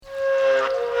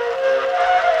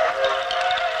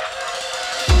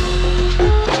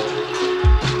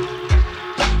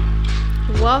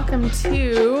welcome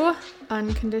to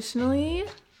Unconditionally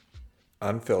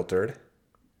Unfiltered.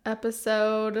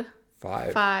 Episode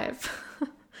 5. I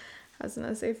was going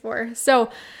to say 4.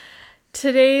 So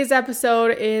today's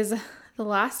episode is the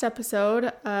last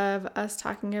episode of us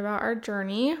talking about our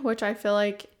journey, which I feel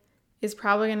like is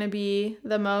probably going to be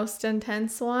the most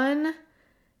intense one,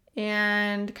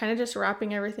 and kind of just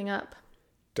wrapping everything up.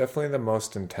 Definitely the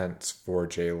most intense for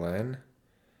Jalen,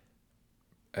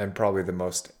 and probably the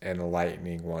most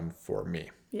enlightening one for me.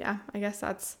 Yeah, I guess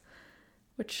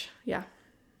yeah.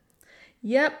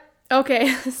 Yep.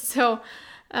 Okay, so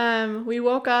we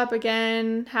woke up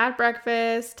again, had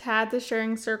breakfast, had the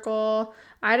sharing circle.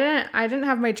 I didn't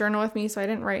have my journal with me, so I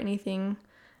didn't write anything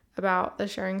about the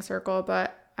sharing circle,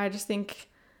 but I just think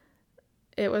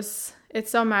it's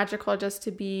so magical just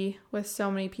to be with so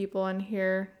many people and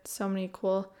hear so many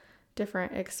cool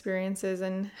different experiences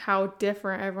and how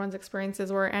different everyone's experiences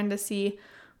were, and to see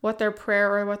what their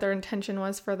prayer or what their intention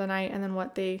was for the night, and then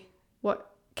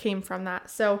what came from that.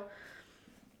 So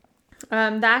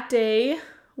that day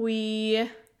we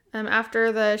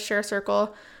after the share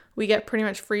circle, we get pretty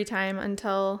much free time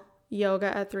until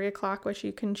yoga at 3:00, which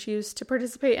you can choose to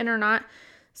participate in or not.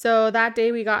 So that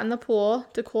day we got in the pool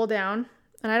to cool down,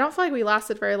 and I don't feel like we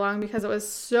lasted very long because it was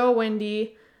so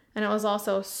windy and it was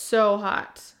also so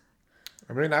hot.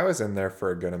 I mean, I was in there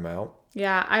for a good amount.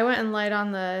 Yeah, I went and laid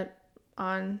on a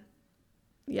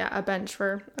bench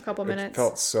for a couple minutes. It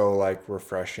felt so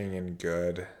refreshing and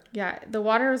good. Yeah, the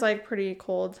water was pretty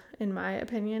cold in my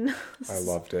opinion. I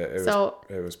loved it.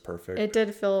 It was perfect. It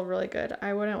did feel really good.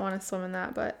 I wouldn't want to swim in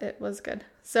that, but it was good.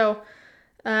 So,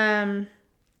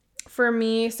 for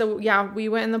me, we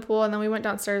went in the pool and then we went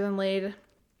downstairs and laid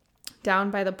down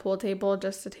by the pool table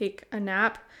just to take a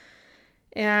nap.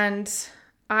 And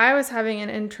I was having an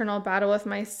internal battle with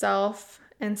myself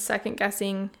and second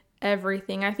guessing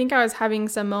everything. I think I was having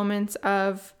some moments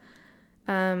of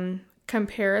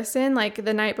comparison. Like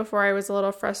the night before, I was a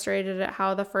little frustrated at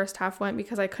how the first half went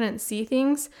because I couldn't see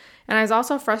things. And I was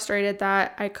also frustrated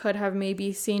that I could have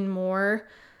maybe seen more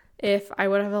if I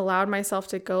would have allowed myself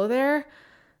to go there.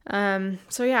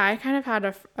 So yeah, I kind of had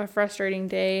a frustrating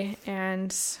day,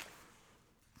 and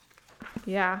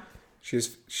yeah. She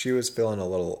was feeling a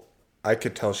little, I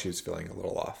could tell she was feeling a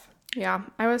little off. Yeah,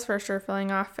 I was for sure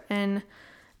feeling off. And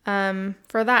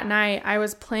for that night, I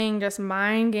was playing just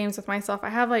mind games with myself. I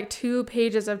have 2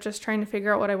 pages of just trying to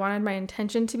figure out what I wanted my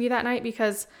intention to be that night,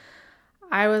 because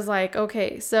I was like,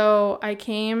 okay, so I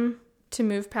came to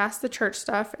move past the church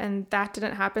stuff and that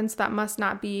didn't happen. So that must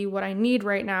not be what I need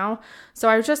right now. So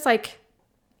I was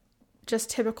just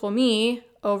typical me,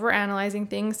 overanalyzing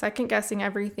things, second guessing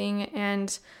everything,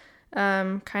 and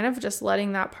kind of just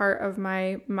letting that part of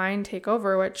my mind take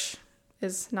over, which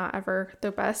is not ever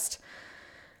the best.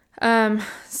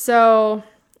 So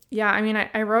yeah, I mean,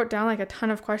 I wrote down a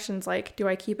ton of questions, do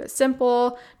I keep it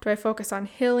simple? Do I focus on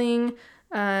healing?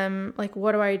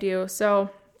 What do I do? So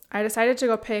I decided to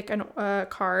go pick a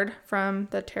card from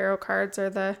the tarot cards,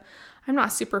 I'm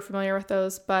not super familiar with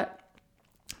those, but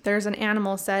there's an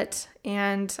animal set,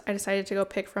 and I decided to go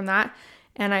pick from that.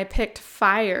 And I picked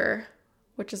fire,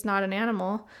 which is not an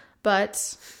animal,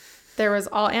 but there was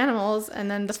all animals, and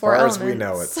then the 4 elements. As far as we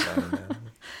know, it's not an animal.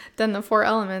 Then the 4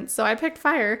 elements. So I picked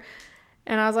fire,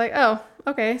 and I was like, oh,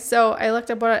 okay. So I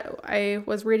looked up I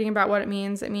was reading about what it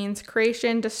means. It means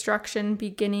creation, destruction,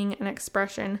 beginning, and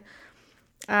expression.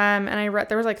 And I read,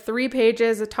 there was 3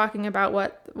 pages of talking about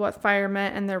what fire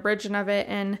meant and the origin of it.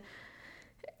 And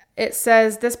it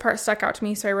says, this part stuck out to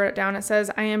me, so I wrote it down. It says,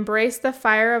 I embrace the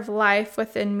fire of life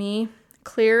within me,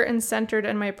 clear and centered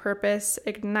in my purpose,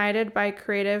 ignited by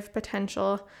creative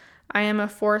potential. I am a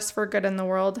force for good in the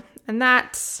world. And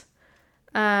that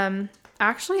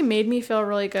actually made me feel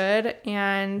really good.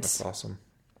 And that's awesome.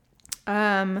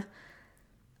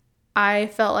 I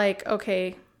felt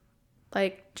okay,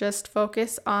 just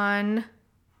focus on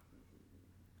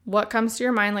what comes to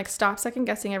your mind. Stop second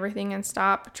guessing everything and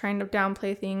stop trying to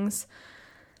downplay things.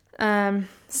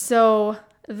 So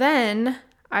then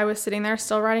I was sitting there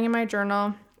still writing in my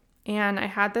journal, and I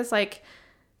had this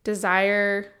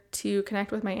desire to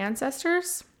connect with my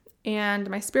ancestors and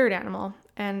my spirit animal.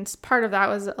 And part of that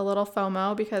was a little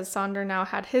FOMO because Sonder now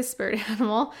had his spirit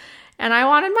animal and I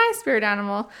wanted my spirit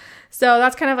animal. So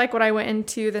that's kind of what I went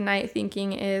into the night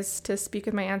thinking, is to speak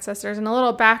with my ancestors. And a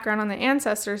little background on the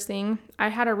ancestors thing. I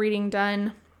had a reading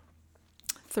done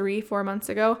 3-4 months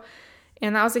ago,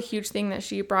 and that was a huge thing that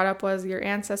she brought up, was your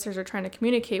ancestors are trying to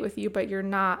communicate with you, but you're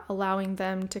not allowing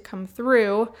them to come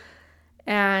through.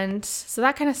 And so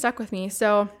that kind of stuck with me.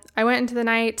 So I went into the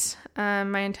night.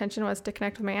 My intention was to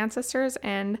connect with my ancestors,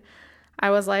 and I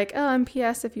was like, oh,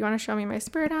 MPS, if you want to show me my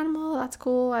spirit animal, that's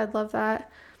cool. I'd love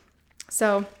that.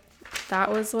 So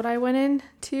that was what I went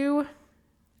into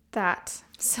that.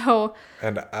 So,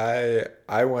 and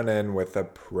I went in with a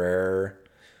prayer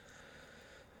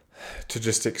to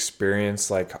just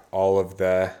experience like all of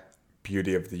the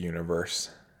beauty of the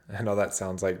universe. I know that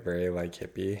sounds like very like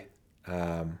hippie.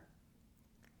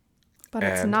 But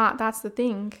it's not. That's the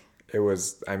thing. It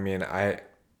was, I mean, I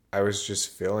was just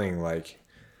feeling like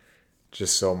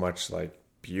just so much like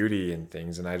beauty and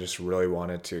things, and I just really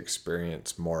wanted to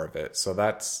experience more of it. So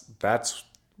that's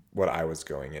what I was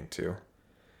going into.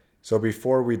 So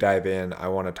before we dive in, I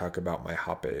want to talk about my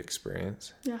Hape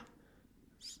experience. Yeah.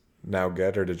 Now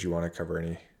good, or did you want to cover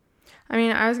any? I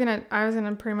mean, I was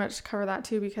gonna pretty much cover that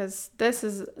too, because this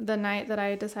is the night that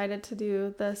I decided to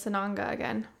do the Sananga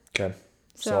again. Okay.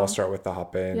 So I'll start with the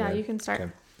Hape. Yeah, you can start.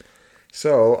 Okay.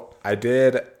 So I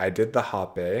did the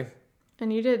Hape.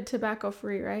 And you did tobacco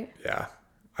free, right? Yeah.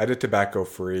 I did tobacco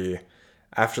free.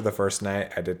 After the first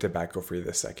night, I did tobacco free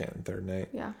the second and third night.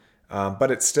 Yeah.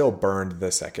 But it still burned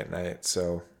the second night,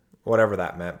 so whatever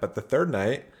that meant. But the third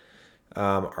night,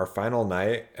 our final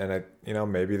night, and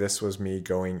maybe this was me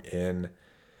going in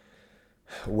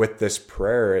with this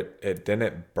prayer, it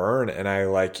didn't burn, and I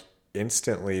like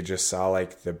instantly just saw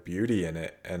like the beauty in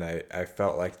it, and I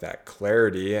felt like that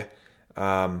clarity.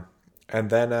 And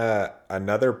then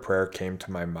another prayer came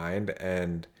to my mind,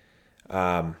 and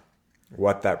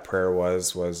what that prayer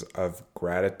was of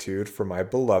gratitude for my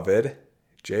beloved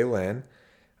Jaylyn,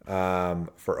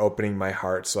 for opening my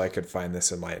heart so I could find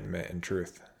this enlightenment and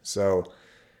truth. So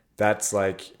that's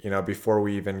like, before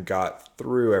we even got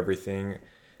through everything,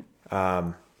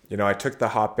 I took the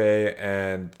Hape,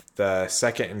 and the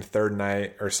second and third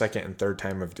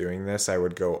time of doing this, I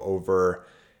would go over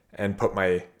and put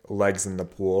my legs in the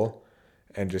pool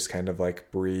and just kind of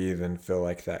like breathe and feel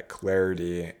like that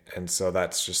clarity. And so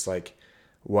that's just like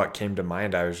what came to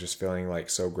mind. I was just feeling like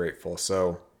so grateful.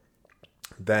 So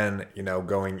then,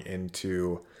 going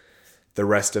into the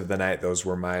rest of the night, those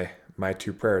were my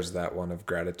two prayers, that one of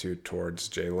gratitude towards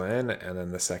Jaylyn, and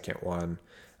then the second one,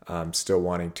 still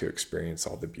wanting to experience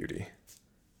all the beauty.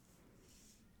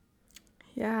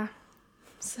 Yeah.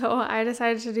 So I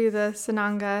decided to do the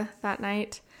Sananga that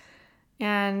night,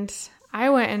 and I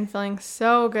went in feeling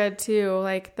so good too.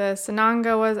 Like, the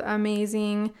Sananga was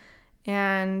amazing,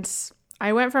 and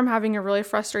I went from having a really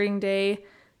frustrating day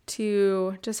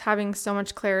to just having so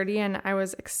much clarity, and I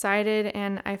was excited,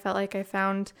 and I felt like I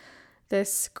found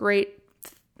this great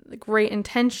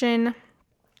intention.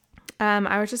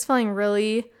 I was just feeling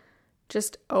really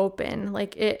just open.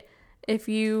 Like, if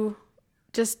you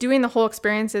just doing the whole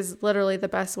experience is literally the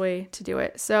best way to do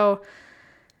it. So,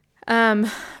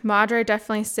 Madre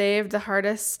definitely saved the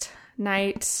hardest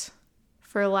night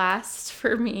for last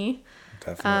for me.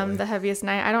 Definitely. The heaviest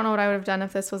night. I don't know what I would have done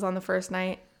if this was on the first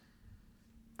night.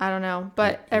 I don't know,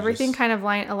 but everything kind of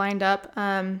aligned up.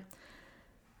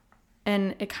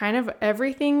 And it kind of,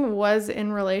 everything was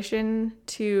in relation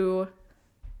to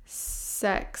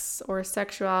sex or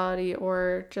sexuality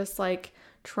or just like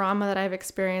trauma that I've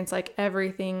experienced. Like,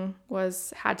 everything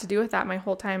had to do with that my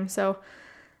whole time. So,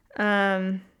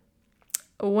 when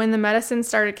the medicine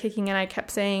started kicking in, I kept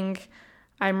saying,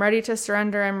 I'm ready to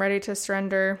surrender. I'm ready to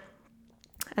surrender.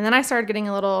 And then I started getting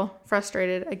a little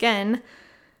frustrated again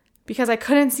because I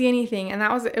couldn't see anything. And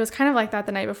it was kind of like that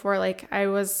the night before. Like,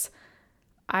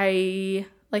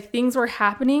 things were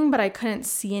happening, but I couldn't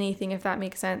see anything, if that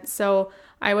makes sense. So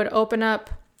I would open up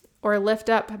or lift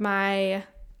up my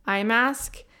eye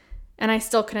mask, and I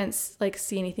still couldn't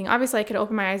see anything. Obviously I could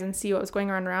open my eyes and see what was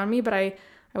going on around me, but I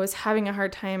was having a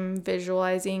hard time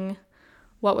visualizing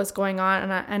what was going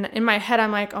on. And in my head,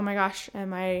 I'm like, oh my gosh,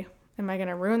 am I going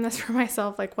to ruin this for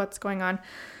myself? Like, what's going on?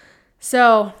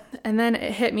 So, and then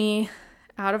it hit me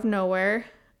out of nowhere,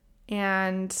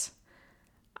 and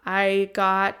I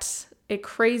got a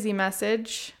crazy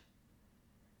message,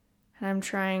 and I'm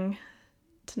trying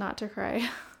to not to cry.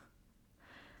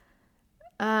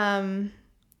 And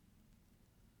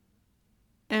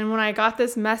when I got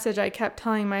this message, I kept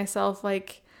telling myself,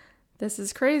 like, this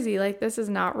is crazy. Like, this is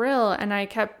not real. And I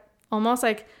kept almost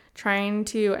like trying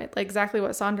to, like, exactly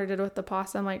what Sandra did with the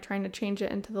possum, like trying to change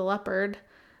it into the leopard.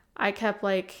 I kept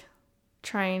like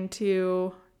trying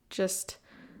to just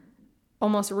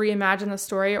almost reimagine the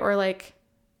story or like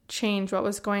change what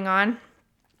was going on.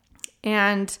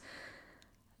 And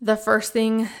the first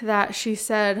thing that she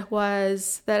said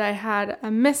was that I had a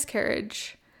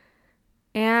miscarriage.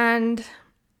 And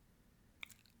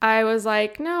I was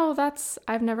like, no,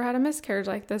 I've never had a miscarriage.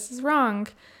 Like, this is wrong.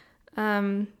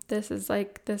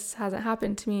 This hasn't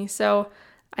happened to me. So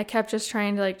I kept just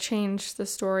trying to like change the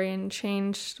story and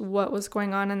change what was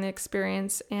going on in the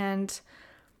experience. And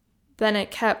then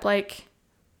it kept like,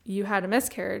 you had a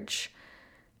miscarriage.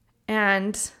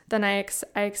 And then I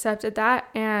accepted that.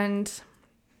 And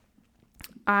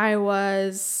I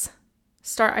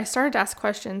started to ask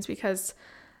questions because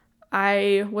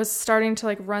I was starting to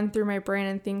like run through my brain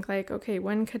and think like, okay,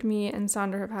 when could me and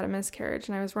Sandra have had a miscarriage?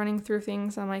 And I was running through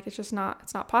things. And I'm like, it's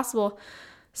not possible.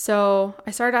 So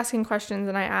I started asking questions,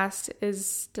 and I asked,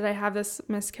 did I have this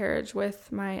miscarriage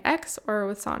with my ex or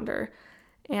with Sandra?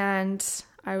 And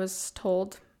I was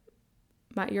told,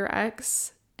 your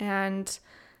ex. And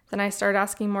then I started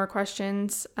asking more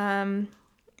questions,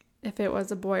 if it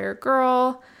was a boy or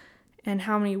girl, and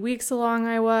how many weeks along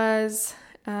I was,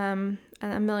 and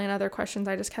a million other questions.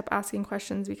 I just kept asking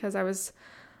questions because I was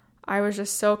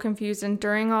just so confused. And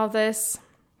during all this,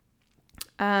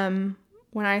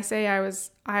 when I say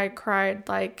I cried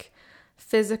like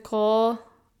physical,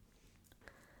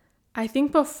 I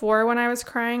think before when I was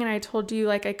crying and I told you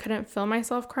like I couldn't feel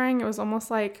myself crying, it was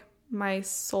almost like my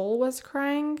soul was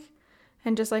crying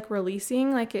and just like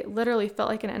releasing. Like it literally felt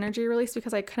like an energy release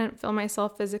because I couldn't feel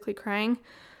myself physically crying.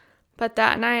 But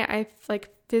that night I like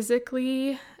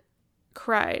physically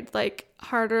cried like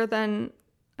harder than,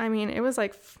 it was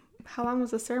like, how long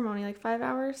was the ceremony? Like 5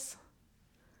 hours?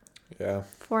 Yeah.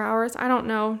 4 hours. I don't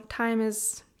know. Time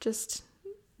is just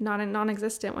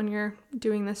non-existent when you're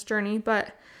doing this journey,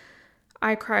 but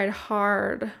I cried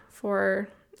hard for,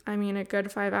 a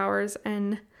good 5 hours.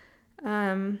 And,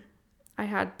 I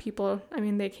had people,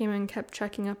 they came and kept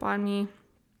checking up on me,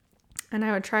 and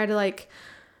I would try to like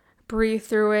breathe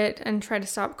through it and try to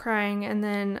stop crying. And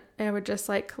then I would just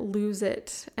like lose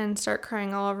it and start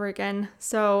crying all over again.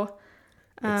 So,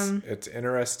 it's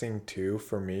interesting too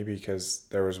for me because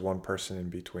there was one person in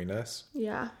between us.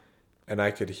 Yeah. And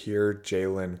I could hear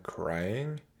Jalen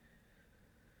crying,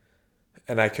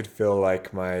 and I could feel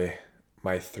like my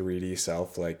 3D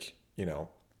self, like,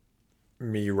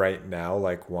 me right now,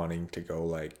 like wanting to go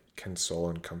like console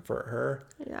and comfort her.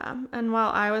 Yeah. And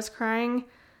while I was crying,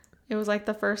 it was like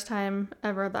the first time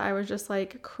ever that I was just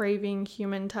like craving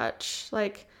human touch.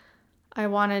 Like I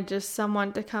wanted just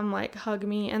someone to come like hug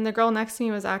me. And the girl next to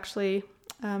me was actually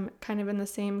kind of in the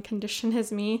same condition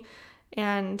as me.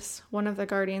 And one of the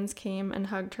guardians came and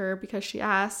hugged her because she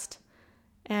asked.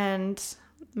 And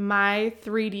my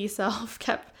 3D self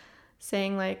kept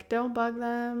saying like, don't bug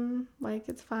them. Like,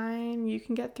 it's fine. You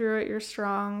can get through it. You're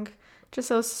strong. Just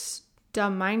those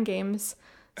dumb mind games.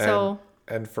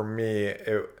 And for me,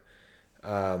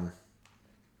 I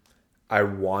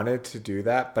wanted to do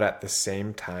that, but at the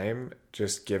same time,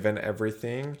 just given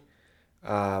everything,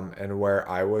 and where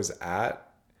I was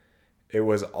at, it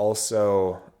was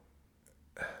also,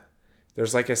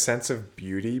 there's like a sense of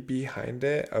beauty behind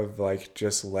it of like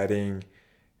just letting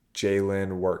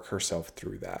Jalen work herself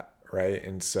through that. Right.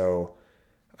 And so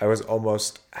I was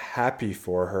almost happy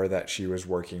for her that she was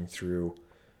working through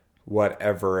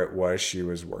whatever it was she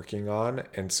was working on.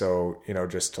 And so,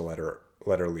 just to let her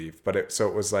leave. But it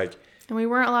was like, and we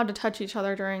weren't allowed to touch each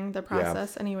other during the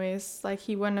process anyways. Like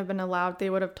he wouldn't have been allowed. They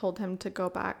would have told him to go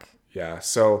back. Yeah.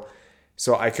 So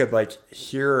I could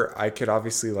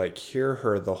obviously like hear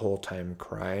her the whole time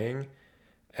crying.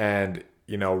 And,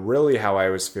 really how I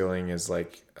was feeling is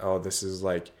like, oh, this is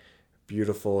like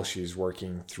beautiful. She's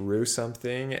working through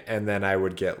something. And then I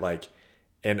would get like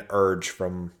an urge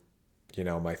from,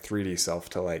 my 3D self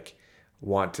to like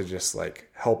want to just like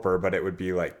help her, but it would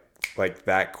be like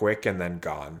that quick and then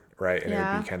gone. Right. And It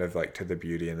would be kind of like to the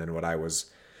beauty and then what I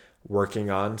was working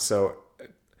on. So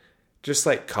just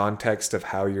like context of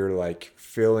how you're like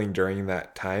feeling during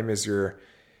that time is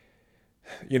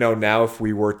now if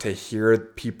we were to hear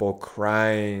people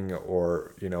crying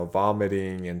or,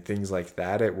 vomiting and things like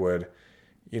that, it would,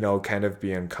 kind of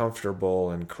be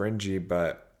uncomfortable and cringy.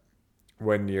 But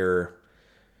when you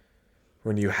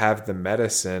have the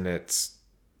medicine,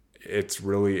 it's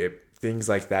really, things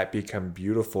like that become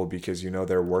beautiful because,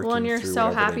 they're working through. Well, and you're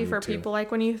so happy for people. Like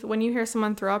when you hear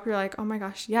someone throw up, you're like, oh my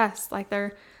gosh, yes. Like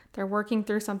they're working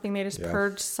through something. They just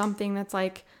purged something that's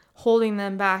like holding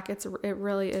them back. It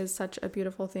really is such a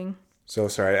beautiful thing. So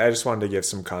sorry, I just wanted to give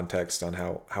some context on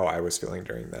how I was feeling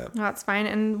during that. No, that's fine.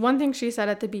 And one thing she said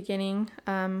at the beginning,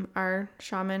 our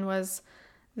shaman, was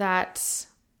that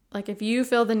like if you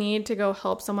feel the need to go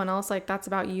help someone else, like that's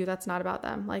about you, that's not about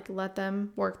them. Like let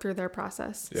them work through their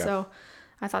process. Yeah. So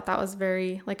I thought that was a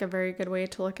very good way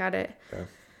to look at it.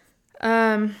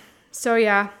 Yeah. So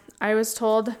yeah, I was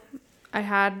told I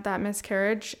had that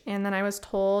miscarriage, and then I was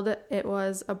told it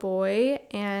was a boy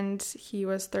and he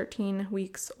was 13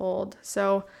 weeks old.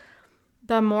 So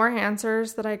the more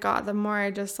answers that I got, the more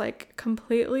I just like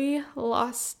completely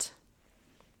lost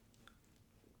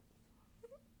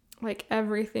like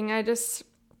everything. I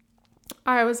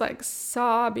was like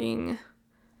sobbing.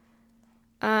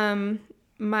 My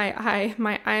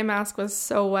eye mask was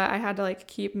so wet. I had to like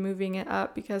keep moving it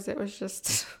up because it was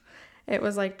just, it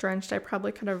was like drenched. I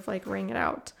probably could have like wring it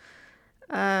out.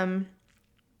 And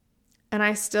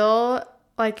I still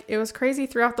like, it was crazy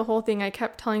throughout the whole thing. I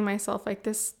kept telling myself like,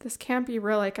 this can't be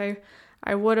real. Like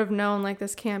I would have known like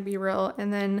this can't be real.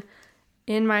 And then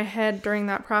in my head during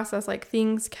that process, like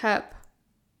things kept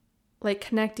like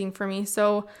connecting for me.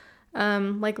 So,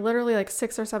 like literally like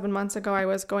 6 or 7 months ago, I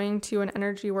was going to an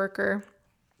energy worker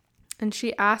and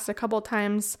she asked a couple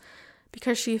times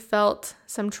because she felt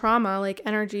some trauma, like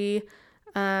energy,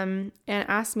 and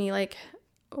asked me like,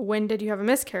 when did you have a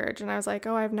miscarriage? And I was like,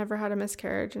 oh, I've never had a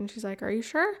miscarriage. And she's like, are you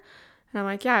sure? And I'm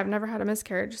like, yeah, I've never had a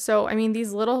miscarriage. So, I mean,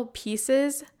 these little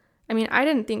pieces, I mean, I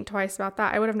didn't think twice about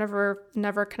that. I would have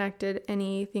never connected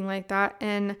anything like that.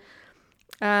 And,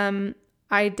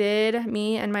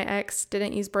 me and my ex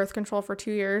didn't use birth control for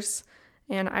 2 years,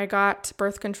 and I got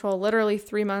birth control literally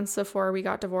 3 months before we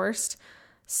got divorced.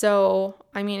 So,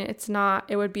 I mean, it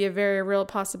would be a very real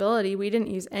possibility. We didn't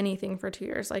use anything for 2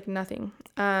 years, like nothing.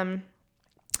 And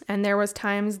there was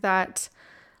times that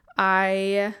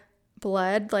I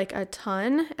bled like a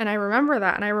ton, and I remember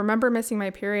that, and I remember missing my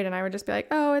period, and I would just be like,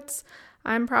 oh,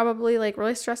 I'm probably like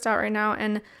really stressed out right now.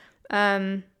 And,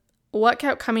 what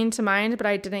kept coming to mind, but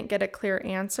I didn't get a clear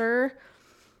answer,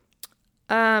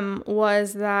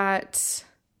 was that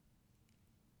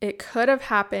it could have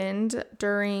happened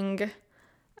during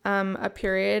a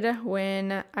period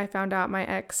when I found out my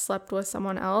ex slept with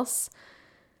someone else.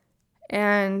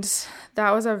 And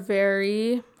that was a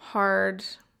very hard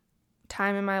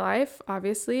time in my life,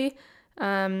 obviously.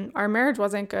 Our marriage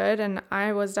wasn't good, and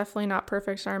I was definitely not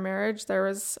perfect in our marriage. There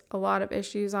was a lot of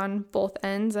issues on both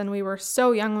ends, and we were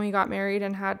so young when we got married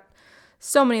and had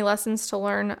so many lessons to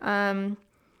learn.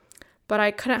 But I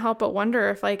couldn't help but wonder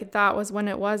if like that was when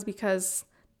it was, because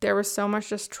there was so much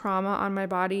just trauma on my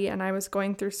body and I was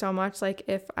going through so much,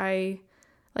 if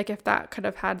that could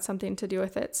have had something to do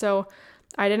with it. So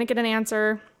I didn't get an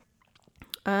answer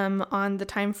on the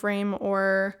time frame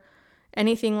or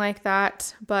anything like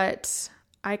that, but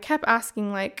I kept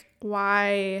asking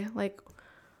why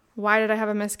did I have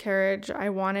a miscarriage?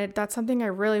 That's something I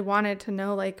really wanted to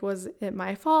know. Was it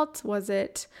my fault? Was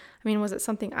it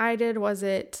something I did? Was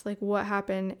it what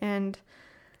happened? And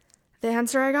the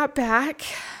answer I got back,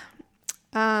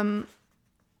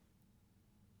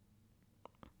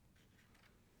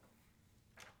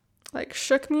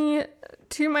 shook me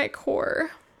to my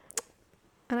core.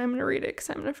 And I'm going to read it because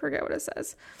I'm going to forget what it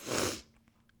says.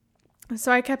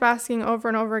 So I kept asking over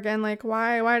and over again,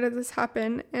 why did this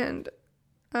happen? And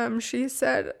she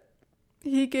said,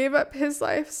 he gave up his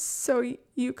life so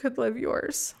you could live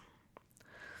yours.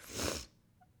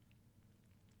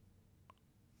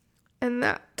 And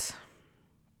that,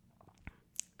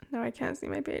 now I can't see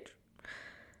my page.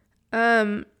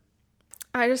 I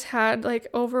just had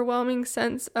overwhelming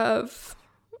sense of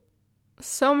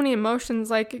so many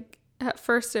emotions. At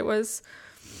first it was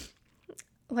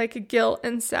guilt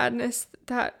and sadness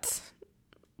that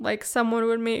someone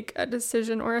would make a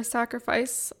decision or a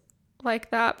sacrifice like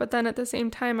that. But then at the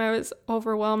same time, I was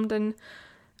overwhelmed and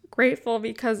grateful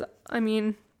because,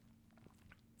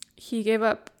 he gave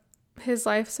up his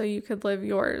life so you could live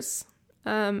yours.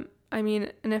 And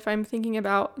if I'm thinking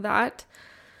about that,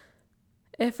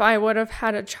 if I would have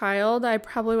had a child, I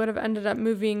probably would have ended up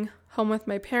moving home with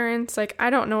my parents. I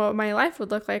don't know what my life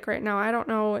would look like right now. I don't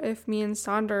know if me and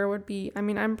Sonder would be,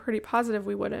 I'm pretty positive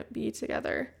we wouldn't be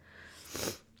together.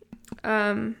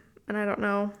 And I don't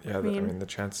know. Yeah, the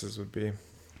chances would be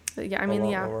a lot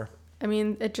lower.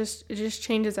 It just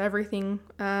changes everything.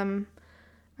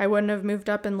 I wouldn't have moved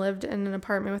up and lived in an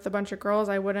apartment with a bunch of girls.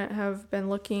 I wouldn't have been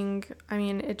looking.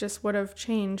 It just would have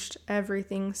changed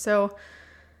everything. So,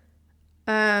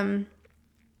 it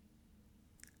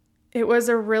was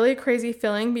a really crazy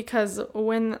feeling because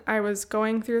when I was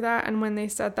going through that and when they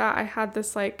said that, I had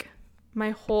this my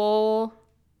whole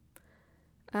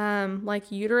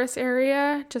uterus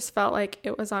area just felt like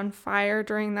it was on fire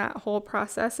during that whole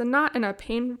process, and not in a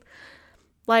pain,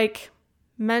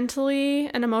 mentally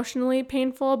and emotionally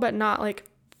painful, but not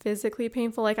physically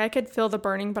painful. I could feel the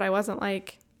burning, but I wasn't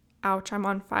ouch, I'm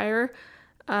on fire.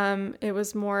 It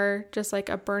was more just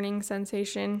a burning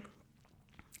sensation.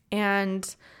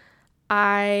 And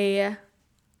I've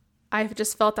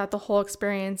just felt that the whole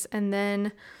experience. And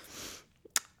then,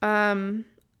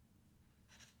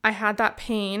 I had that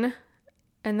pain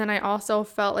And then I also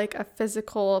felt like a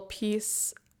physical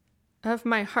piece of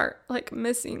my heart, like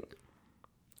missing.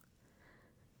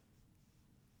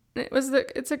 It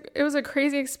was a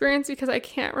crazy experience because I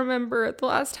can't remember the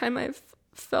last time I've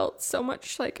felt so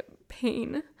much like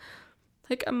pain,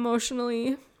 like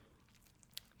emotionally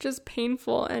just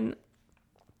painful. And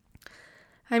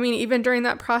I mean, even during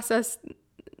that process,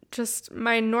 just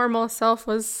my normal self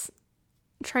was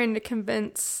trying to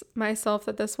convince myself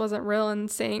that this wasn't real and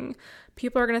saying,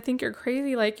 people are going to think you're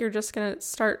crazy. Like, you're just going to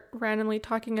start randomly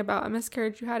talking about a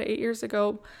miscarriage you had 8 years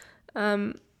ago.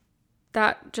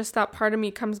 That part of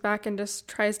me comes back and just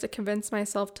tries to convince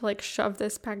myself to like shove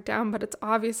this back down, but it's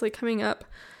obviously coming up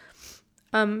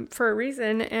for a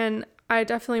reason. And I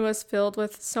definitely was filled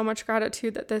with so much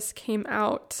gratitude that this came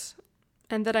out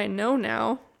and that I know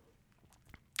now.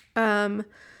 And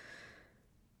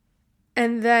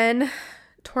then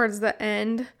towards the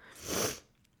end,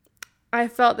 I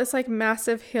felt this like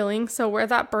massive healing. So where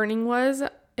that burning was,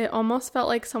 it almost felt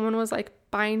like someone was like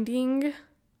binding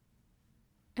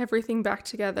everything back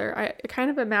together. I kind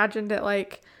of imagined it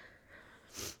like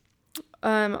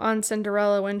on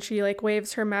Cinderella when she like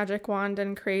waves her magic wand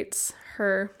and creates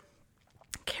her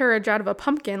carriage out of a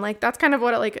pumpkin. Like, that's kind of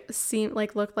what it like seemed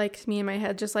like, looked like to me in my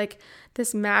head, just like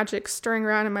this magic stirring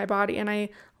around in my body. And I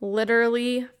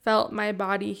literally felt my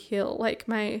body heal, like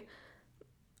my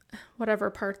whatever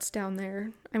parts down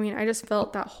there. I mean, I just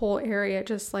felt that whole area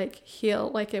just like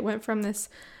heal. Like, it went from this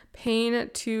pain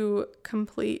to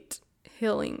complete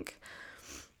healing.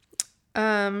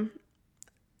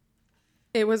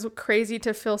 It was crazy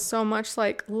to feel so much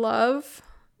like love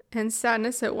and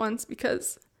sadness at once,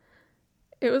 because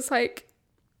it was like,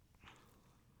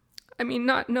 I mean,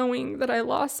 not knowing that I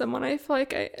lost someone, I feel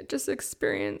like I just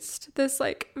experienced this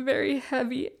like very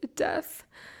heavy death.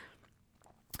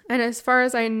 And as far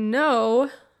as I know,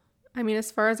 I mean,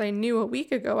 as far as I knew a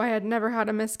week ago, I had never had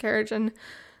a miscarriage. And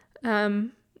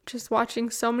just watching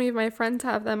so many of my friends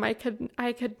have them, I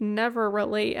could never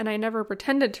relate, and I never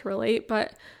pretended to relate,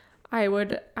 but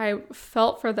I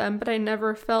felt for them, but I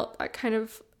never felt that kind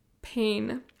of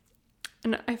pain.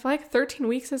 And I feel like 13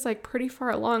 weeks is like pretty far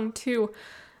along too,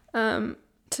 to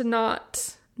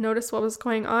not notice what was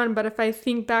going on. But if I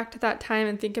think back to that time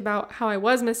and think about how I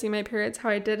was missing my periods, how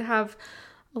I did have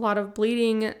a lot of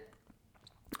bleeding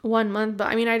 1 month, but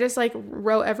I mean, I just like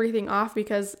wrote everything off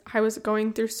because I was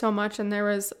going through so much, and there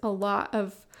was a lot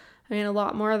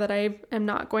more that I am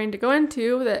not going to go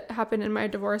into that happened in my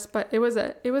divorce, but it was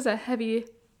a heavy,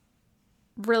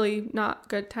 really not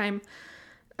good time.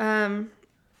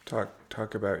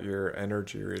 Talk about your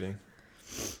energy reading.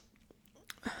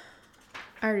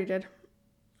 I already did.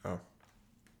 Oh.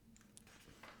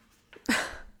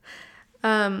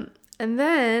 And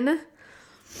then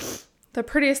the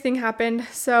prettiest thing happened.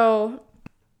 So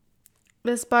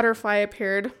this butterfly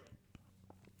appeared,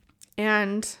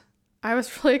 and I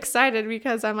was really excited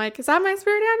because I'm like, is that my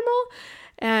spirit animal?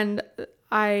 And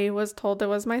I was told it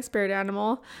was my spirit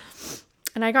animal.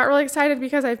 And I got really excited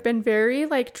because I've been very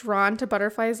like drawn to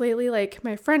butterflies lately. Like,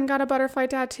 my friend got a butterfly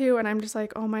tattoo, and I'm just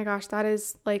like, oh my gosh, that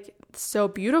is like so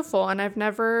beautiful. And I've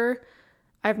never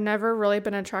really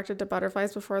been attracted to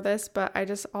butterflies before this, but I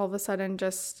just all of a sudden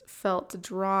just felt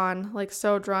drawn, like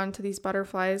so drawn to these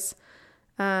butterflies.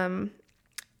 And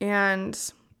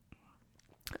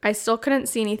I still couldn't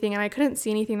see anything, and I couldn't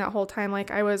see anything that whole time.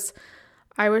 Like, I was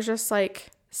just like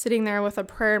sitting there with a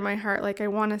prayer in my heart. Like, I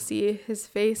want to see his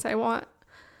face. I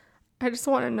just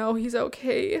want to know he's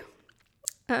okay.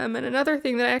 And another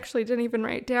thing that I actually didn't even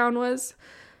write down was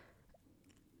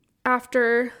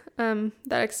after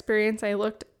that experience, I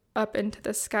looked up into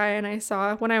the sky, and I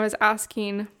saw, when I was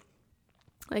asking,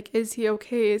 like, is he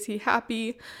okay? Is he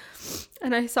happy?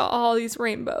 And I saw all these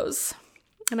rainbows,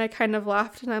 and I kind of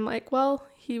laughed, and I'm like, well,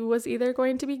 he was either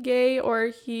going to be gay or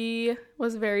he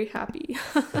was very happy.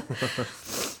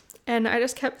 And I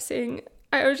just kept saying,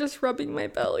 I was just rubbing my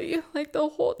belly like the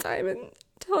whole time and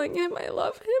telling him I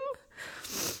love him.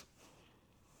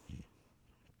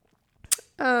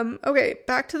 Okay,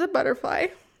 back to the butterfly.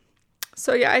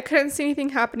 So yeah, I couldn't see anything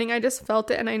happening. I just felt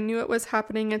it, and I knew it was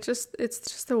happening. It's just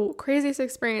the craziest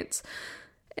experience.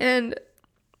 And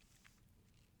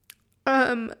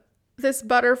this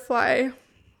butterfly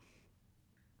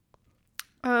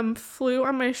flew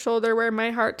on my shoulder where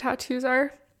my heart tattoos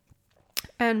are,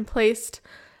 and placed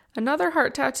another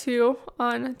heart tattoo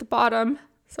on the bottom.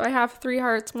 So I have 3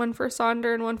 hearts, one for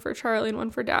Sonder and one for Charlie and one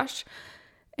for Dash.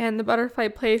 And the butterfly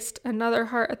placed another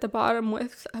heart at the bottom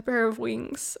with a pair of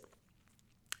wings.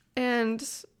 And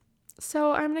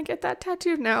so I'm going to get that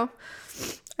tattooed now.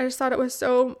 I just thought it was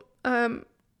so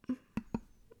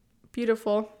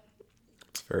beautiful.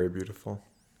 It's very beautiful.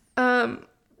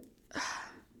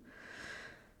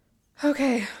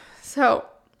 Okay, so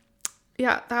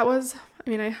yeah, that was, I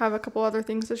mean, I have a couple other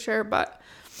things to share, but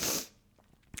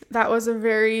that was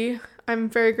I'm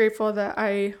very grateful that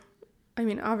I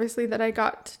mean, obviously that I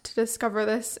got to discover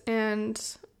this, and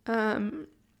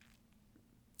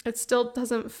it still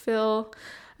doesn't feel,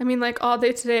 I mean, like all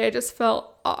day today, I just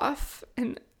felt off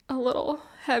and a little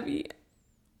heavy.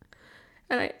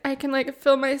 And I can like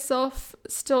feel myself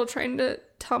still trying to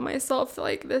tell myself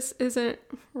like this isn't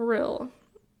real.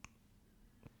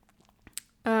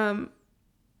 And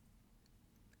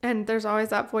there's always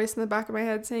that voice in the back of my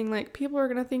head saying like people are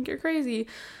gonna think you're crazy.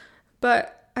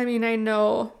 But I mean I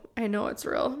know it's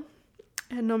real.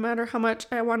 And no matter how much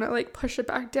I want to like push it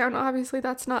back down, obviously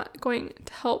that's not going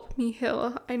to help me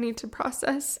heal. I need to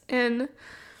process, and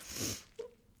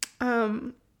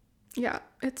yeah,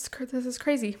 this is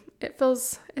crazy.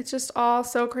 It's just all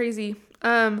so crazy.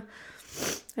 And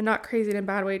not crazy in a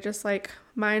bad way, just like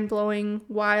mind-blowing,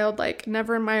 wild, like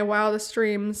never in my wildest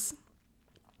dreams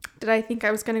did I think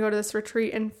I was going to go to this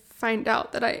retreat and find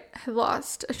out that I had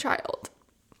lost a child.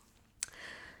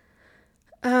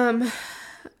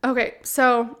 Okay,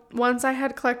 so once I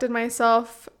had collected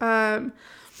myself, I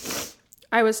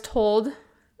was told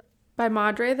by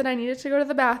Madre that I needed to go to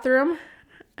the bathroom,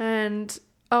 and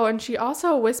she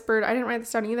also whispered, I didn't write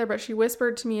this down either, but she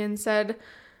whispered to me and said,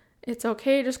 it's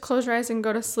okay, just close your eyes and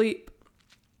go to sleep.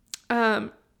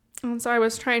 And so I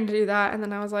was trying to do that, and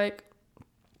then I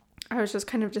was just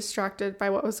kind of distracted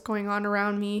by what was going on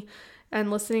around me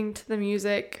and listening to the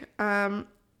music.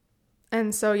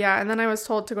 And so, yeah, and then I was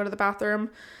told to go to the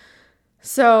bathroom.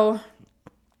 So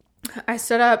I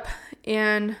stood up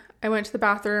and I went to the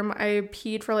bathroom. I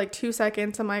peed for like 2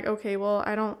 seconds. I'm like, okay, well,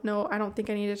 I don't know. I don't think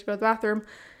I needed to go to the bathroom.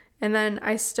 And then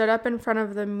I stood up in front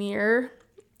of the mirror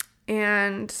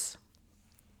and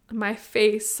my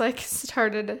face like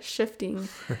started shifting.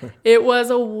 It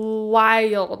was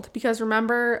wild because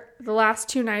remember the last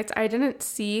 2 nights I didn't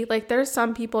see, like there's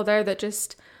some people there that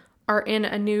just are in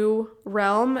a new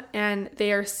realm and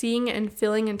they are seeing and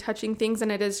feeling and touching things,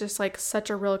 and it is just like such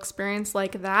a real experience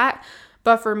like that.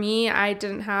 But for me, I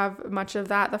didn't have much of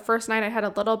that. The first night I had a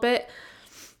little bit,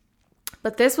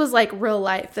 but this was like real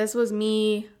life. This was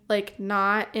me like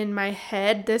not in my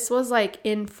head. This was like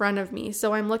in front of me.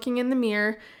 So I'm looking in the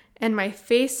mirror and my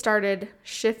face started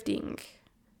shifting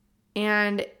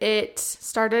and it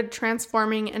started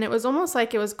transforming, and it was almost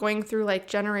like it was going through like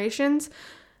generations,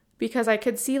 because I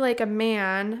could see like a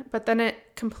man, but then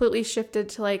it completely shifted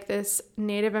to like this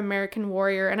Native American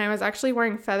warrior. And I was actually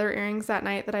wearing feather earrings that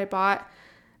night that I bought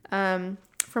from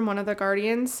one of the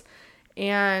guardians.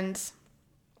 And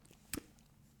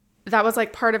that was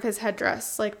like part of his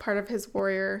headdress, like part of his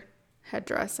warrior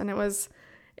headdress. And it was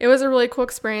a really cool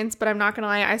experience, but I'm not going to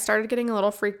lie, I started getting a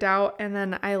little freaked out and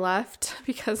then I left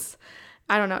because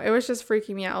I don't know, it was just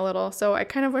freaking me out a little. So I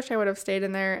kind of wish I would have stayed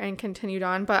in there and continued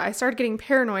on, but I started getting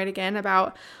paranoid again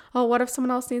about, oh, what if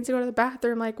someone else needs to go to the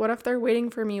bathroom? Like, what if they're waiting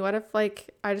for me? What if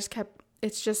like,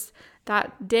 it's just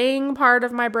that dang part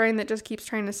of my brain that just keeps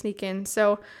trying to sneak in.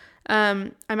 So,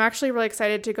 I'm actually really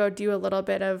excited to go do a little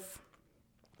bit of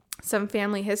some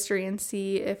family history and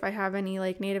see if I have any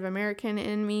like Native American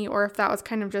in me, or if that was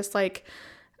kind of just like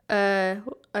a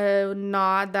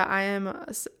nod that I am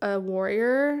a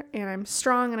warrior and I'm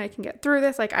strong and I can get through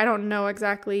this. Like, I don't know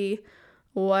exactly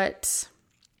what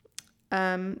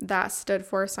that stood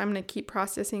for. So I'm going to keep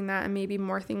processing that, and maybe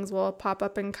more things will pop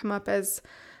up and come up as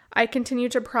I continue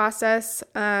to process.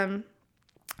 But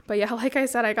yeah, like I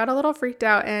said, I got a little freaked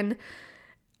out, and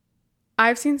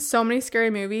I've seen so many scary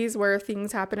movies where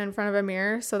things happen in front of a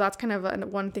mirror. So that's kind of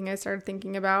one thing I started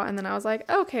thinking about. And then I was like,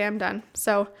 okay, I'm done.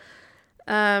 So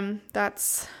left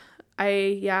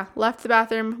the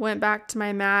bathroom, went back to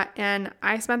my mat, and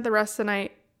I spent the rest of the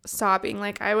night sobbing.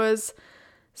 Like the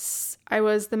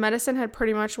medicine had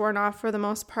pretty much worn off for the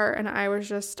most part. And I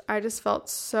just felt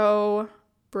so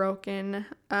broken,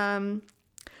 but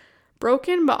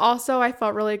also I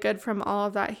felt really good from all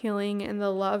of that healing and the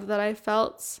love that I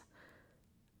felt.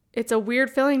 It's a weird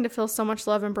feeling to feel so much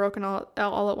love and broken all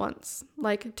at once.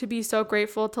 Like, to be so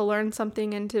grateful to learn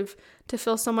something and to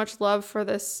feel so much love for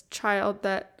this child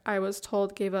that I was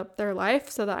told gave up their life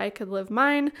so that I could live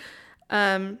mine.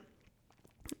 Yeah,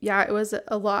 it was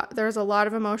a lot. There was a lot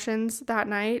of emotions that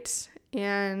night,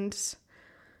 and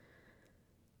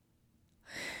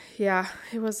yeah,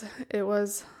 it was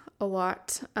a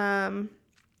lot.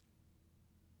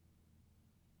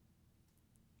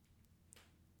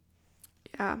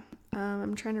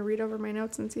 I'm trying to read over my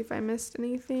notes and see if I missed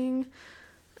anything.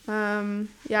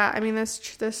 Yeah, I mean,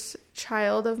 this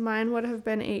child of mine would have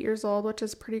been 8 years old, which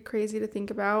is pretty crazy to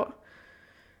think about.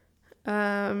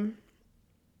 Yeah,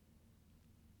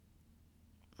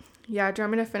 do you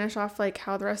want me to finish off like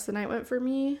how the rest of the night went for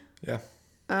me? Yeah.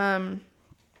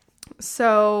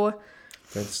 So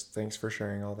Thanks for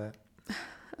sharing all that.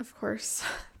 of course,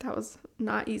 that was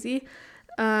not easy.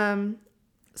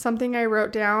 Something I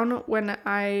wrote down when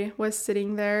I was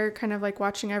sitting there, kind of like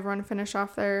watching everyone finish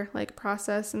off their like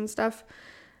process and stuff.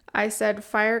 I said,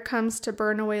 fire comes to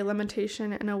burn away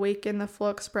limitation and awaken the full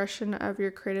expression of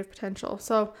your creative potential.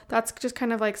 So that's just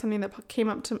kind of like something that came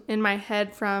up in my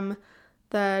head from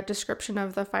the description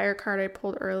of the fire card I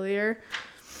pulled earlier.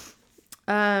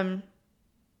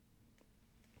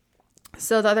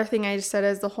 So the other thing I just said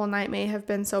is the whole night may have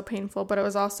been so painful, but it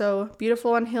was also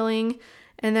beautiful and healing.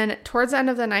 And then towards the end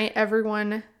of the night,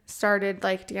 everyone started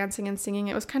like dancing and singing.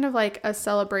 It was kind of like a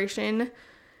celebration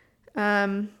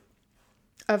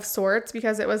of sorts,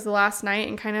 because it was the last night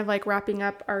and kind of like wrapping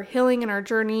up our healing and our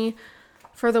journey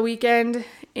for the weekend.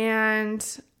 And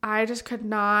I could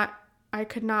not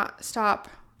stop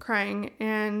crying.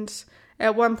 And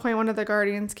at one point, one of the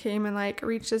guardians came and like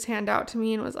reached his hand out to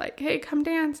me and was like, "Hey, come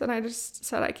dance." And I just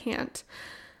said, "I can't."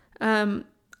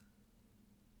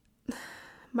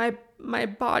 My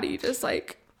body just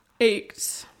like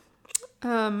ached.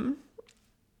 And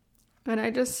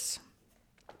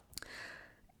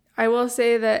I will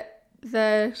say that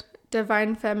the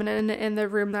divine feminine in the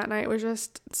room that night was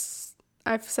just,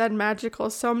 I've said magical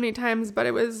so many times, but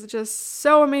it was just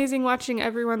so amazing watching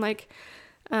everyone like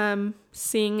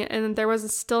sing, and there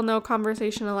was still no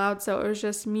conversation allowed, so it was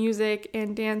just music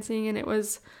and dancing, and it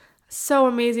was so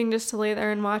amazing just to lay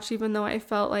there and watch, even though I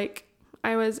felt like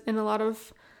I was in a lot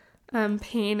of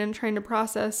pain and trying to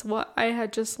process what I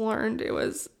had just learned. It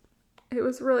was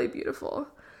really beautiful.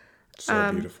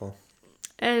 So beautiful.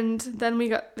 And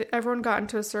then everyone got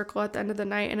into a circle at the end of the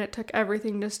night, and it took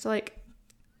everything just to like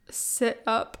sit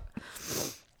up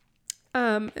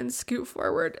and scoot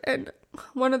forward. And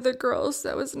one of the girls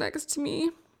that was next to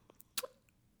me,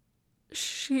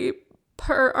 she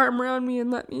put her arm around me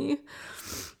and let me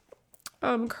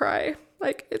cry.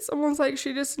 Like, it's almost like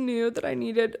she just knew that I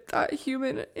needed that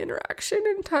human interaction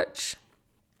and touch.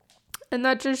 And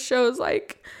that just shows,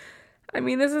 like, I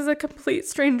mean, this is a complete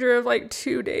stranger of like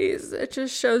 2 days. It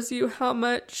just shows you how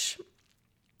much,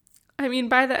 I mean,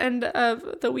 by the end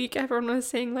of the week, everyone was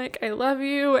saying like, "I love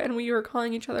you," and we were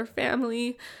calling each other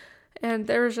family. And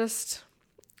there was just,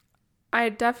 I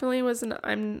definitely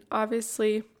I'm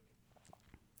obviously,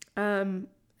 am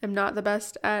not the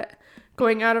best at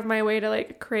going out of my way to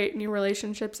like create new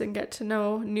relationships and get to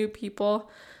know new people.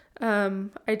 I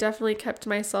definitely kept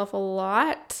myself a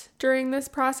lot during this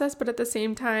process, but at the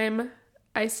same time,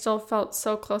 I still felt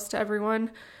so close to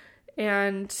everyone.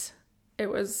 And it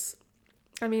was,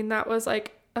 I mean, that was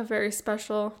like a very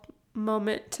special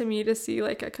moment to me to see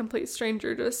like a complete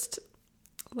stranger just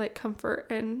like comfort.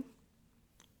 And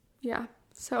yeah,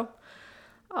 so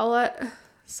I'll let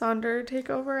Sonder take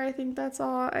over. I think that's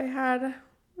all I had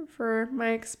for my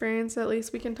experience. At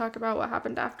least we can talk about what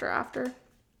happened after.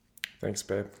 Thanks,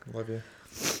 babe. Love you.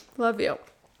 Love you.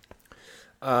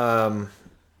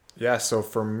 Yeah, so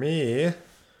for me,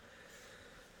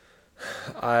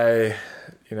 I,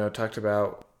 talked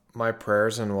about my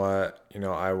prayers and what,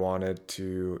 I wanted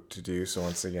to do. So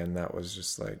once again, that was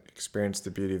just like experience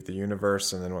the beauty of the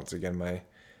universe. And then once again, my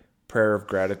prayer of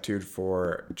gratitude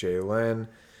for Jaylyn.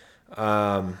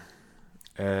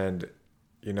 And,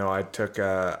 I took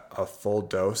a full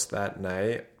dose that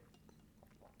night,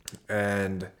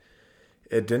 and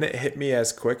it didn't hit me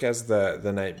as quick as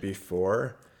the night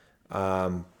before.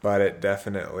 But it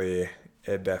definitely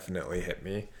hit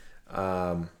me.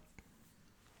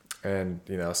 And,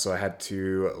 so I had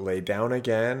to lay down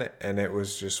again, and it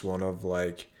was just one of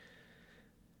like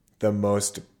the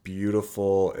most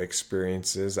beautiful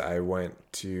experiences. I went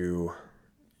to,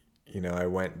 I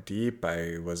went deep.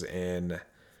 I was in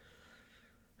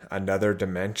another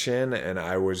dimension, and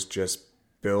I was just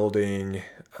building,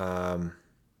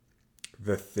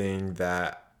 the thing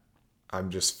that I'm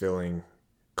just feeling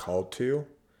called to,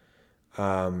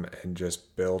 and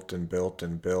just built and built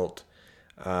and built.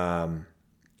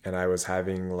 And I was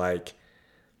having like,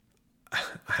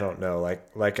 I don't know,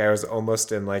 like I was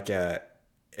almost in like a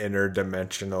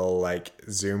interdimensional like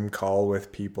Zoom call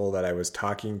with people that I was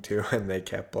talking to, and they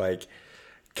kept like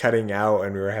cutting out,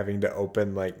 and we were having to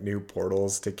open like new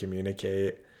portals to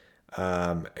communicate,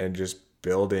 and just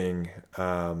building,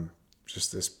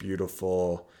 just this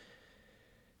beautiful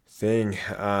thing.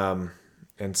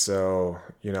 And so,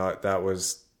 that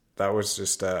was that was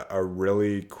just a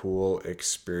really cool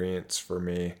experience for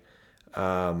me.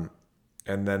 And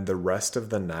then the rest of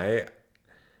the night,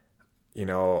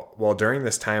 well, during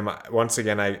this time, once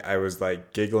again, I was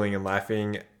like giggling and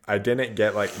laughing. I didn't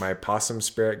get like my possum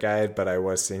spirit guide, but I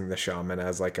was seeing the shaman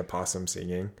as like a possum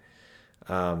singing.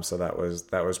 So that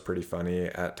was pretty funny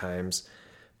at times,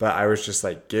 but I was just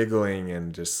like giggling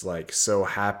and just like so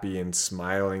happy and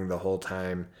smiling the whole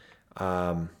time.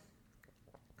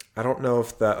 I don't know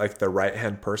if that like the right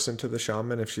hand person to the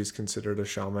shaman, if she's considered a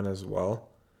shaman as well.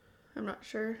 I'm not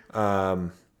sure.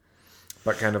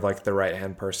 But kind of like the right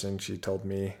hand person, she told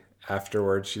me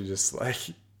afterwards, she just like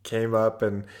came up,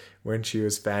 and when she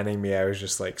was fanning me, I was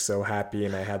just like so happy,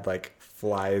 and I had like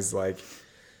flies like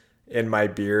in my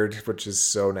beard, which is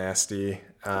so nasty.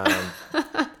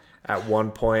 At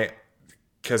one point,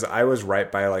 because I was right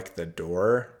by like the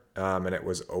door, and it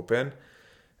was open,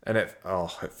 and it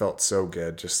felt so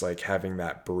good, just like having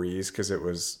that breeze, because it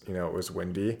was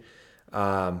windy,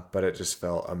 but it just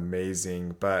felt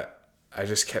amazing. But I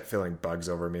just kept feeling bugs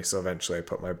over me, so eventually I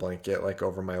put my blanket like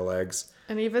over my legs.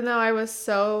 And even though I was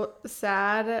so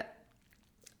sad,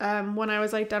 when I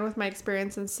was like done with my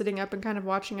experience and sitting up and kind of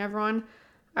watching everyone,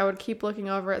 I would keep looking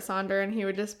over at Sonder, and he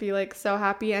would just be like so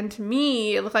happy. And to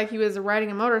me, it looked like he was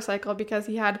riding a motorcycle, because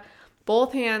he had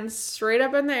both hands straight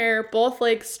up in the air, both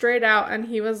legs straight out, and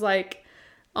he was like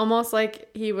almost like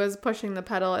he was pushing the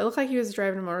pedal. It looked like he was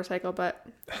driving a motorcycle, but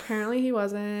apparently he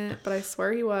wasn't, but I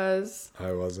swear he was.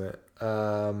 I wasn't.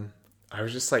 I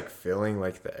was just like feeling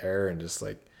like the air and just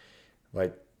like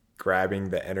grabbing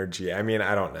the energy. I mean,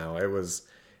 I don't know.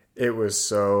 It was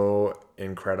so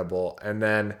incredible. And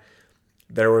then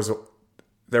there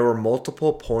were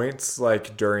multiple points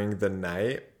like during the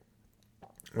night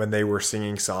when they were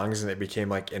singing songs and it became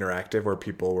like interactive, where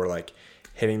people were like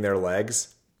hitting their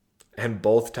legs. And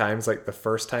both times, like the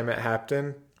first time it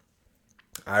happened,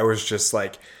 I was just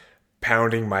like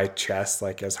pounding my chest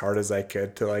like as hard as I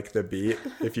could to like the beat.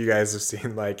 If you guys have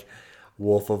seen like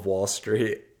Wolf of Wall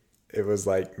Street, it was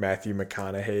like Matthew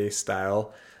McConaughey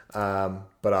style.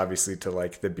 But obviously to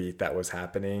like the beat that was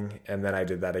happening. And then I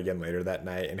did that again later that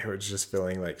night, and it was just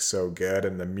feeling like so good.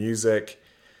 And the music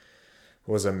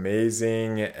was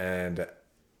amazing. And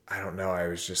I don't know, I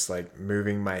was just like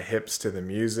moving my hips to the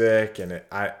music, and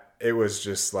it was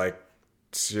just like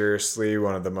seriously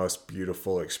one of the most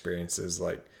beautiful experiences.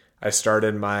 Like, I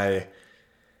started my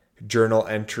journal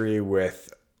entry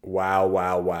with wow,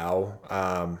 wow,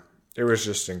 wow. It was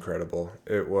just incredible.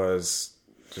 It was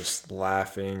just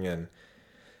laughing, and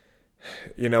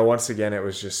once again, it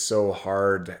was just so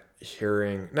hard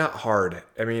hearing, not hard.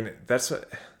 I mean, that's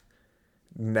what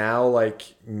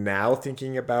now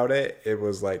thinking about it, it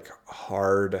was like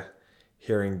hard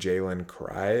hearing Jalen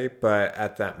cry, but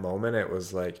at that moment it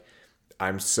was like,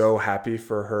 I'm so happy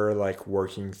for her, like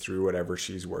working through whatever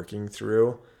she's working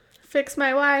through. Fix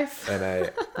my wife.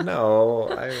 And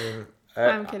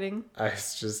I'm kidding. I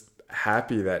was just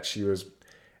happy that she was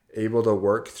able to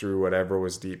work through whatever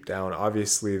was deep down.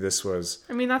 Obviously this was,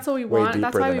 I mean, that's what we want.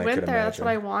 That's why we went there. Imagine. That's what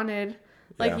I wanted.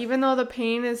 Like, even though the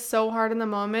pain is so hard in the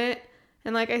moment,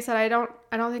 and like I said, I don't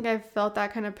think I've felt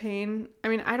that kind of pain. I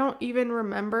mean, I don't even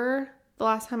remember the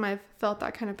last time I've felt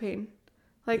that kind of pain.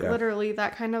 Like, literally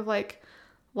that kind of like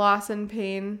loss and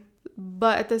pain.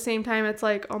 But at the same time, it's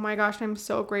like, oh my gosh, I'm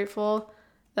so grateful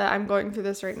that I'm going through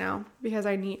this right now, because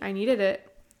I needed it.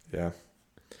 Yeah.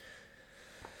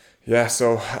 Yeah.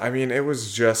 So, I mean, it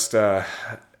was just an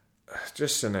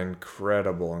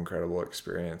incredible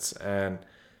experience. And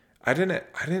I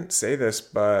didn't say this,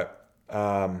 but,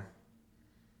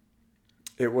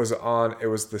 it was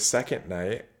the second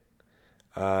night.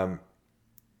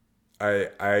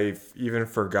 I even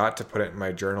forgot to put it in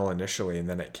my journal initially, and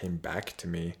then it came back to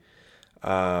me.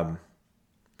 So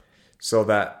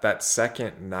that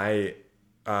second night,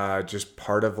 just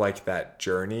part of like that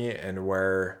journey and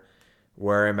where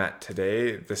I'm at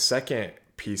today, the second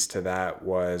piece to that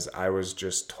was I was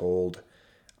just told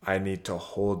I need to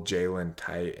hold Jalen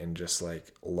tight and just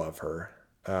like love her.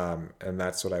 And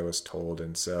that's what I was told.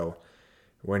 And so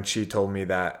when she told me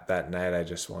that night, I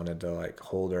just wanted to like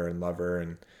hold her and love her,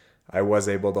 and I was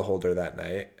able to hold her that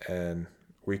night, and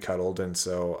we cuddled. And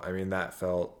so, I mean, that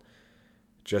felt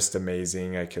just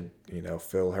amazing. I could,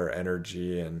 feel her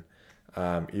energy. And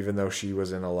even though she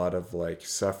was in a lot of like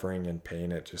suffering and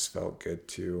pain, it just felt good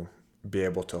to be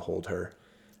able to hold her.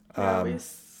 Yeah, we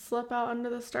slept out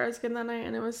under the stars again that night,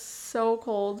 and it was so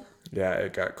cold. Yeah,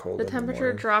 it got cold. The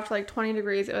temperature dropped like 20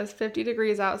 degrees. It was 50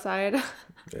 degrees outside.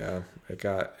 Yeah, it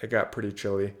got pretty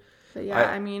chilly. But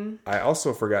yeah, I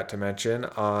also forgot to mention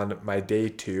on my day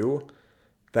 2,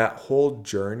 that whole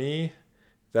journey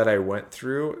that I went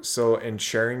through. So in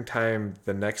sharing time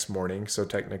the next morning, so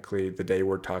technically the day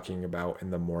we're talking about in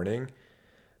the morning,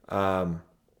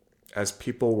 as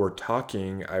people were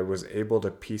talking, I was able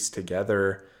to piece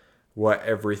together what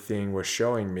everything was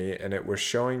showing me. And it was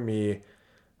showing me,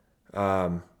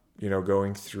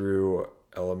 going through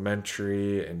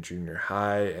elementary and junior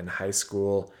high and high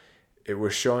school, it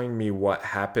was showing me what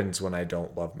happens when I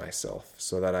don't love myself,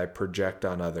 so that I project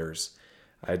on others.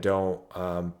 I don't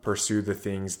pursue the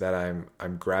things that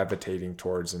I'm gravitating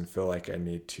towards and feel like I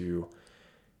need to,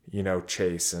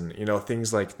 chase and,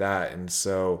 things like that. And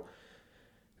so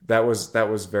that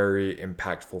was very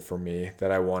impactful for me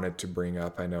that I wanted to bring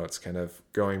up. I know it's kind of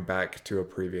going back to a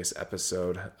previous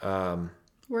episode.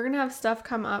 We're going to have stuff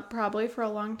come up probably for a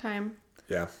long time.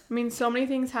 Yeah. I mean, so many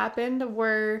things happened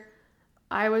where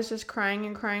I was just crying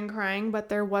and crying, crying, but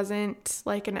there wasn't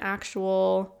like an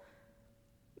actual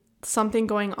something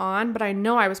going on. But I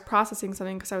know I was processing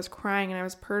something because I was crying and I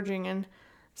was purging. And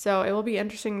so it will be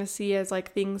interesting to see as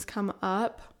like things come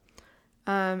up.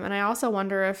 And I also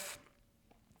wonder if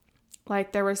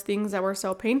like there was things that were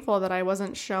so painful that I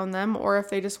wasn't shown them, or if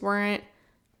they just weren't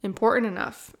important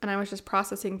enough and I was just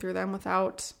processing through them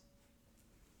without.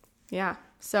 Yeah.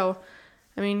 So,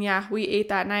 I mean, yeah, we ate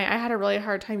that night. I had a really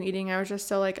hard time eating. I was just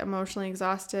so like emotionally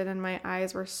exhausted and my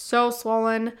eyes were so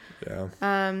swollen. Yeah.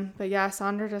 But yeah,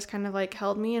 Sandra just kind of like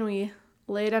held me and we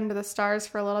laid under the stars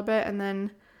for a little bit, and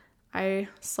then I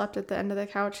slept at the end of the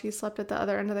couch. He slept at the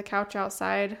other end of the couch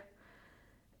outside.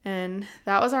 And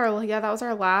that was our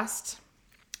last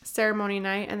ceremony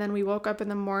night. And then we woke up in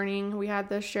the morning. We had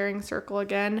the sharing circle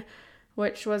again,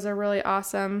 which was a really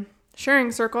awesome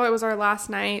sharing circle. It was our last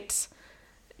night,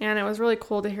 and it was really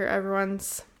cool to hear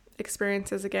everyone's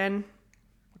experiences again.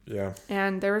 Yeah.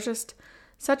 And there was just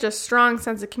such a strong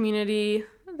sense of community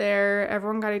there.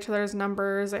 Everyone got each other's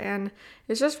numbers, and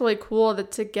it's just really cool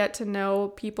to get to know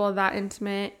people that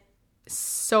intimate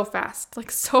so fast, like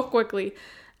so quickly.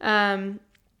 And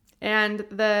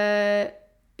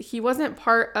he wasn't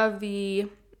part of the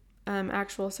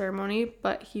actual ceremony,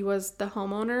 but he was the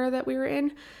homeowner that we were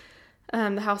in,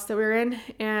 the house that we were in.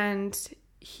 And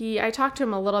I talked to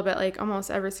him a little bit, like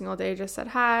almost every single day, just said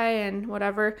hi and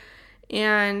whatever.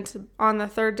 And on the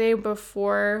third day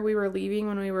before we were leaving,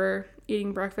 when we were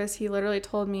eating breakfast, he literally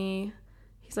told me,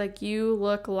 he's like, "You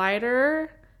look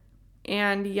lighter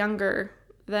and younger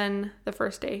than the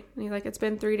first day." And he's like, "It's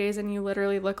been 3 days and you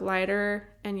literally look lighter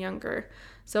and younger."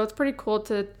 So it's pretty cool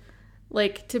to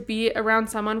be around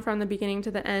someone from the beginning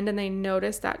to the end and they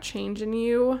notice that change in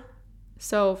you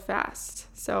so fast.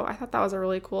 So I thought that was a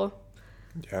really cool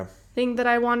thing that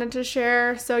I wanted to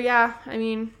share. So yeah, I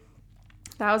mean,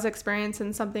 that was experience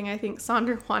and something I think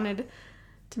Sandra wanted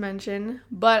to mention.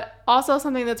 But also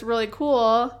something that's really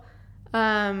cool,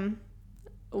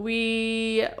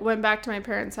 we went back to my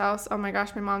parents' house. Oh my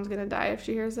gosh, my mom's gonna die if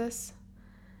she hears this.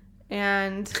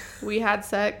 And we had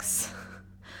sex.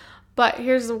 But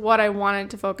here's what I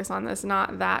wanted to focus on this,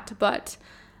 not that. But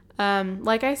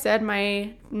like I said,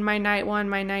 my night 1,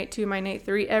 my night 2, my night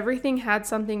 3, everything had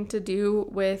something to do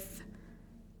with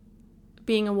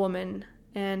being a woman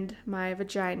and my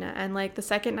vagina. And like the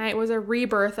second night was a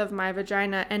rebirth of my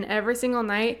vagina. And every single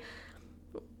night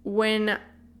when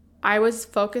I was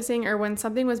focusing, or when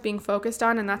something was being focused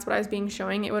on and that's what I was being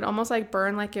showing, it would almost like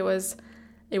burn, like it was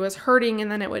hurting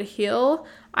and then it would heal.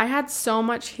 I had so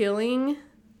much healing.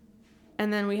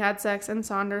 And then we had sex, and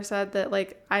Sandra said that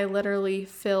like I literally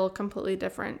feel completely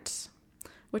different,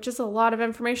 which is a lot of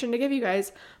information to give you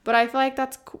guys. But I feel like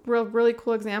that's really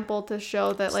cool example to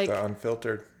show that like the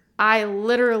unfiltered. I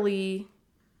literally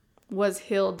was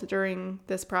healed during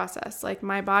this process. Like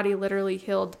my body literally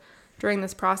healed during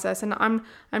this process. And I'm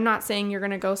not saying you're going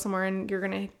to go somewhere and you're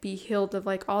going to be healed of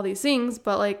like all these things,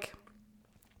 but like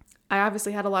I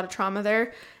obviously had a lot of trauma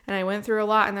there and I went through a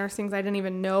lot, and there was things I didn't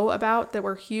even know about that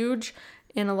were huge.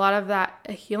 And a lot of that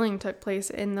healing took place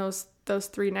in those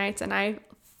 3 nights, and I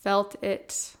felt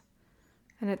it.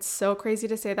 And it's so crazy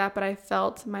to say that, but I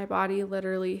felt my body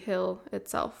literally heal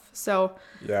itself. So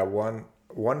yeah,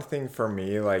 one thing for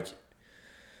me, like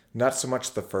not so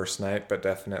much the first night, but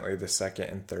definitely the second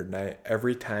and third night,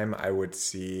 every time I would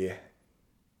see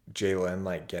Jalen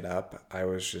like get up, I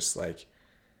was just like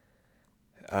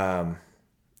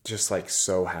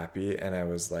so happy. And I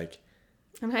was like,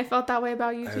 and I felt that way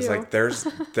about you too. I was like,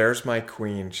 there's my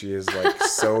queen. She is like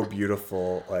so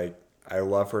beautiful. Like I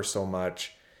love her so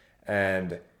much.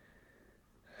 And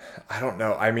I don't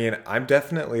know. I mean, I'm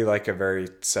definitely like a very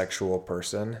sexual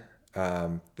person.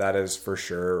 That is for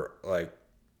sure like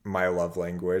my love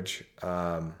language.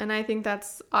 And I think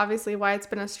that's obviously why it's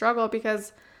been a struggle,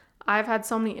 because I've had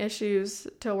so many issues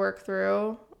to work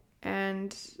through,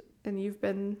 and you've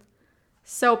been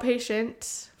so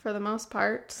patient for the most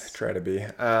part. I try to be.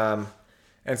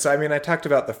 And so, I mean, I talked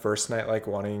about the first night, like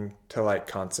wanting to like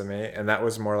consummate, and that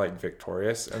was more like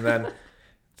victorious. And then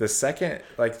the second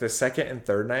and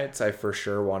third nights, I for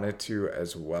sure wanted to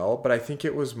as well. But I think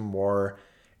it was more,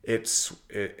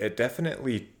 it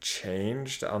definitely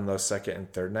changed on those second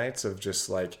and third nights of just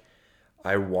like,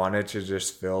 I wanted to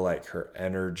just feel like her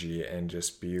energy and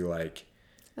just be like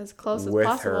as close as with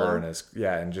possible. her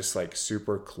and just like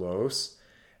super close.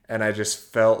 And I just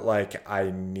felt like I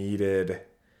needed,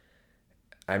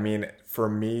 I mean, for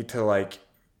me to like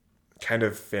kind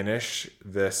of finish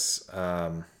this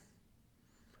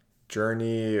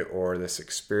journey or this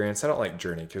experience. I don't like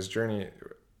journey because journey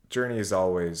is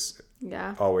always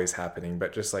happening,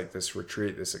 but just like this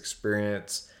retreat, this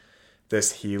experience,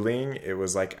 this healing, it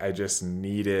was like I just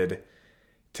needed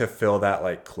to feel that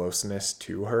like closeness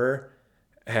to her.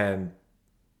 And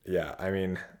yeah, I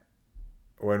mean,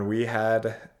 when we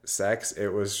had sex, it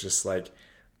was just like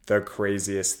the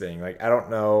craziest thing. Like I don't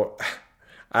know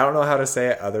how to say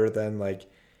it other than like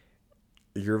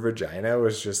your vagina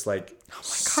was just like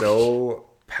so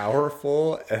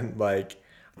powerful and like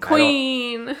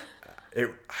queen.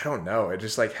 I don't know. It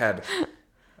just like had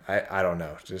I don't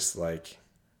know, just like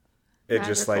it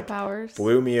magical just like powers.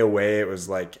 Blew me away. It was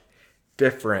like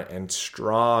different and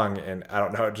strong, and I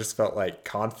don't know, it just felt like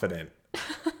confident.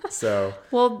 So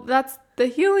well, that's the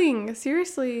healing,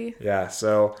 seriously. Yeah,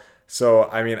 so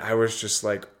I mean, I was just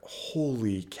like,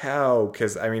 holy cow,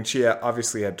 because I mean, she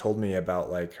obviously had told me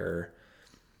about like her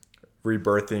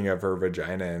rebirthing of her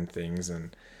vagina and things,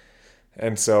 and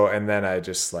then I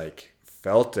just like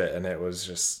felt it, and it was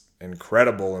just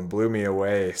incredible and blew me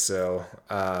away. So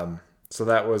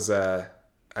that was I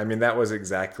mean, that was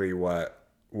exactly what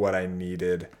I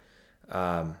needed.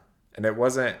 And it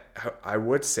wasn't, I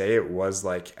would say it was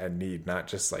like a need, not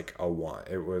just like a want.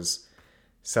 It was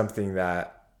something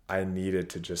that I needed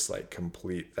to just like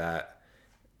complete that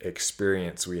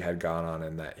experience we had gone on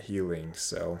and that healing.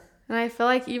 So, and I feel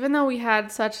like even though we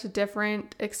had such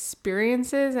different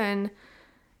experiences and,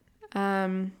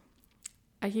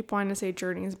 I keep wanting to say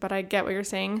journeys, but I get what you're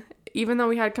saying. Even though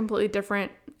we had completely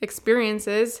different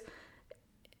experiences,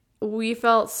 we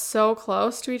felt so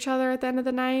close to each other at the end of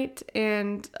the night.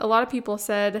 And a lot of people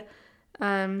said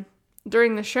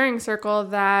during the sharing circle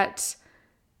that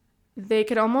they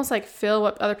could almost like feel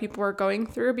what other people were going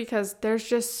through because there's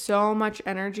just so much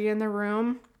energy in the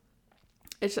room.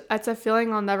 It's a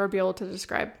feeling I'll never be able to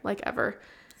describe, like ever.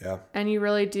 Yeah. And you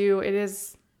really do. It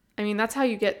is, I mean, that's how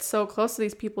you get so close to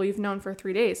these people you've known for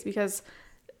 3 days, because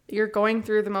you're going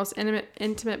through the most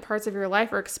intimate parts of your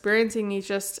life or experiencing these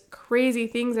just crazy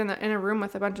things in a room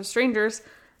with a bunch of strangers,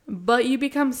 but you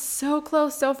become so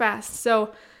close so fast.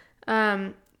 So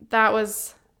that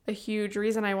was a huge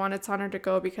reason I wanted Sandra to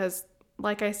go, because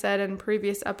like I said in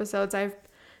previous episodes, I've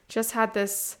just had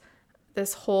this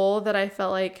hole that I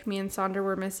felt like me and Sandra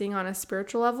were missing on a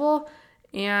spiritual level.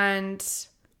 And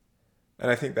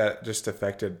I think that just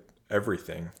affected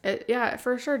everything. It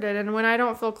for sure did. And when I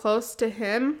don't feel close to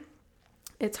him,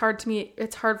 it's hard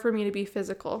for me to be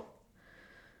physical.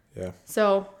 Yeah.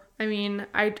 So, I mean,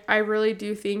 I really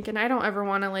do think, and I don't ever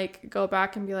want to like go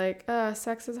back and be like,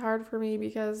 sex is hard for me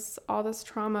because all this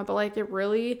trauma, but like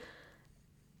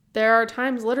there are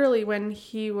times literally when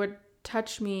he would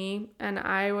touch me and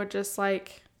I would just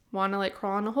like want to like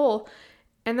crawl in a hole.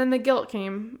 And then the guilt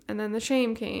came, and then the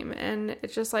shame came, and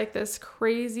it's just like this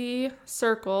crazy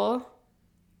circle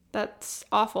that's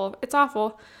awful. It's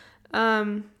awful.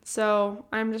 So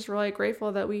I'm just really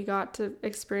grateful that we got to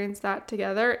experience that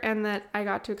together, and that I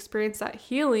got to experience that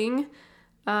healing,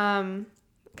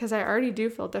 because I already do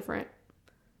feel different.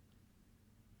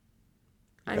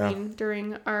 I mean,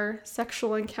 during our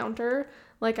sexual encounter,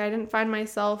 like I didn't find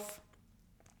myself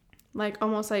like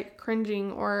almost like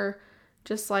cringing or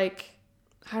just like,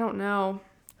 I don't know.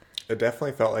 It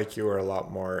definitely felt like you were a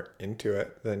lot more into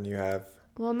it than you have.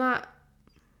 Well,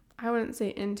 I wouldn't say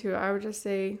into it. I would just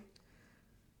say,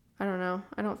 I don't know.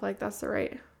 I don't feel like that's the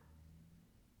right.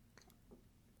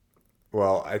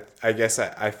 Well, I guess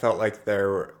I felt like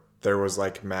there was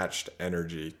like matched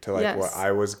energy to like what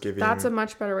I was giving. That's a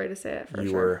much better way to say it for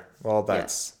sure.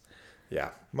 That's,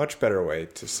 much better way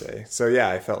to say. So yeah,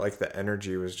 I felt like the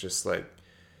energy was just like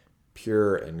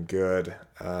pure and good.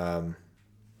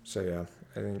 So yeah,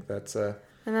 I think that's And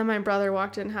then my brother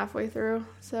walked in halfway through,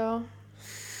 so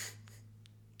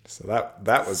that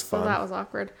was fun. So that was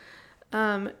awkward.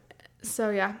 So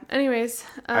yeah. Anyways,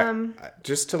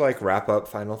 just to like wrap up,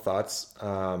 final thoughts.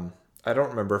 I don't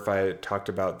remember if I talked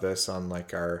about this on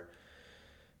like our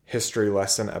history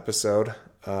lesson episode.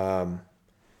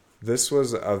 This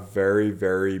was a very,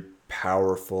 very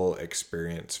powerful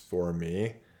experience for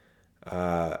me.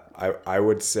 I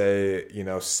would say,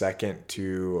 second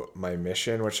to my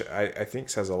mission, which I think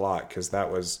says a lot, because that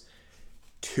was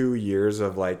 2 years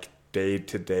of like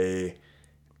day-to-day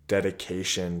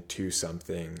dedication to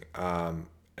something.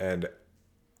 And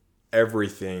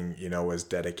everything, was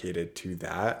dedicated to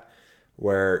that,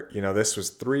 where, this was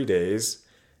 3 days.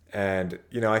 And,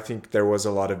 I think there was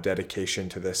a lot of dedication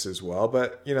to this as well.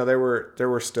 But, there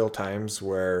were still times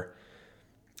where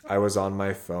I was on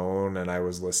my phone and I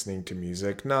was listening to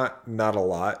music. Not a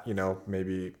lot,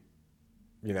 maybe,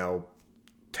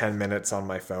 10 minutes on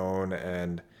my phone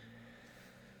and,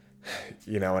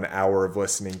 an hour of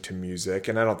listening to music.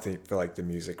 And I don't feel like the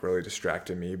music really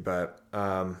distracted me, but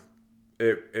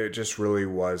it just really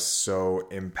was so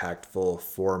impactful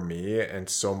for me and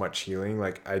so much healing.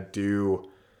 Like I do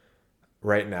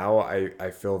right now,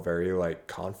 I feel very like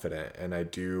confident, and I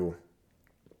do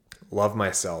love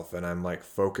myself, and I'm like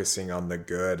focusing on the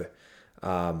good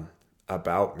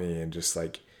about me, and just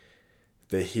like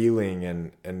the healing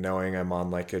and knowing I'm on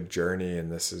like a journey,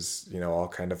 and this is, all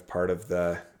kind of part of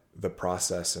the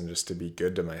process, and just to be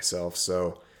good to myself.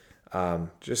 So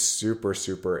just super,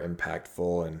 super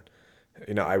impactful. And,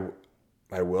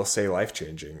 I will say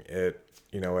life-changing. It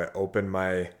opened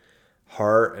my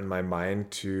heart and my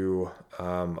mind to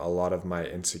a lot of my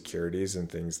insecurities and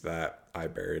things that I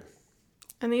buried.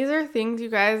 And these are things, you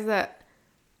guys, that,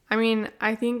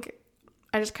 I think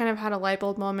I just kind of had a light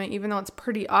bulb moment, even though it's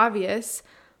pretty obvious.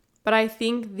 But I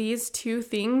think these two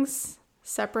things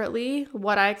separately,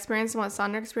 what I experienced and what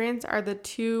Sandra experienced, are the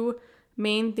two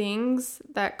main things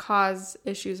that cause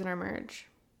issues in our marriage.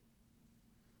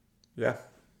 Yeah.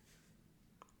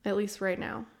 At least right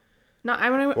now. I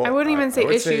wouldn't even say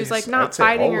issues, like not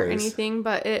fighting or anything,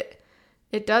 but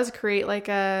it does create like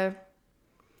it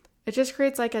just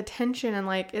creates like a tension, and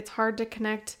like it's hard to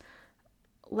connect.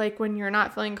 Like when you're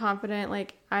not feeling confident,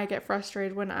 like I get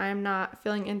frustrated when I'm not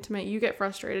feeling intimate, you get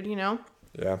frustrated,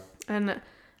 Yeah. And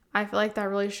I feel like that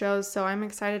really shows. So I'm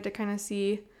excited to kind of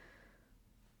see,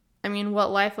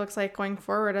 what life looks like going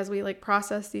forward as we like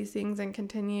process these things and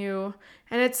continue.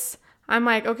 And I'm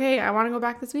like, okay, I want to go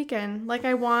back this weekend. Like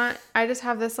I just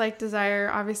have this like desire.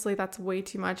 Obviously that's way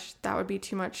too much. That would be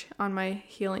too much on my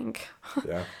healing.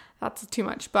 Yeah. That's too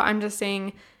much. But I'm just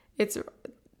saying, it's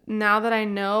now that I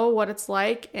know what it's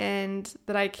like and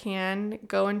that I can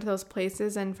go into those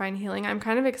places and find healing, I'm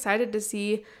kind of excited to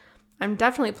see. I'm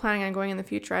definitely planning on going in the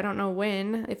future. I don't know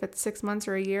when, if it's 6 months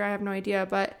or a year, I have no idea,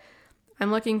 but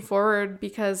I'm looking forward,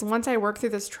 because once I work through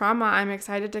this trauma, I'm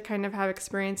excited to kind of have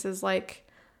experiences like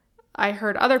I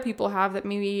heard other people have that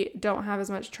maybe don't have as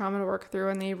much trauma to work through,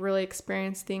 and they really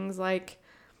experience things like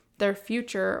their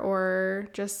future or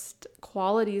just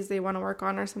qualities they want to work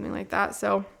on or something like that.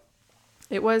 So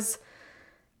it was,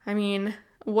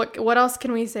 what else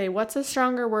can we say? What's a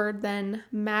stronger word than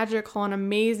magical and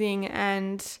amazing?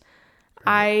 And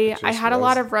I had a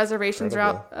lot of reservations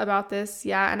about this.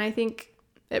 Yeah. And I think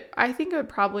it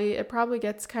probably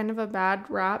gets kind of a bad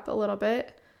rap a little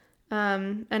bit.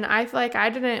 And I feel like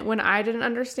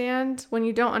when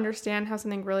you don't understand how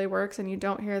something really works and you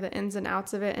don't hear the ins and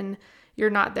outs of it, and you're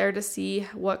not there to see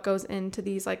what goes into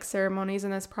these like ceremonies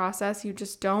and this process, you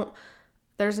just don't,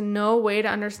 there's no way to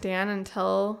understand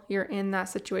until you're in that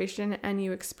situation and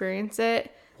you experience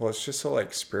it. Well, it's just so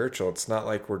like spiritual. It's not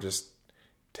like we're just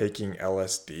taking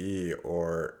LSD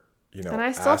or, and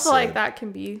I still feel like that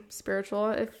can be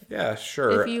spiritual yeah,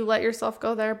 sure, if you let yourself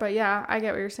go there. But yeah, I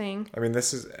get what you're saying.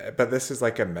 This is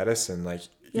like a medicine. Like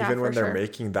even when they're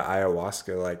making the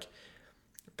ayahuasca, like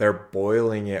they're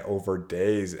boiling it over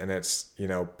days, and it's,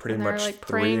 pretty much like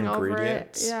 3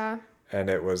 ingredients. Yeah. And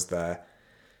it was the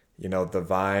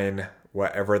vine,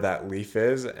 whatever that leaf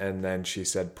is. And then she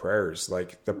said prayers.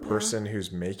 Like the person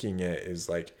who's making it is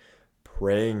like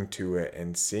praying to it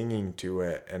and singing to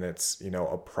it. And it's,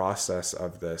 a process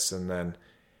of this. And then,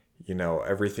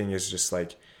 everything is just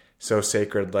like so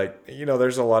sacred. Like,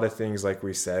 there's a lot of things, like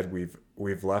we said,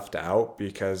 we've left out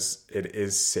because it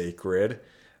is sacred.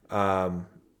 And,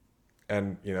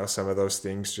 some of those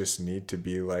things just need to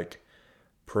be like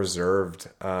preserved,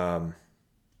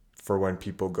 for when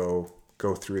people go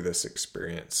through this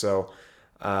experience. So,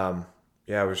 it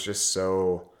was just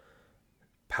so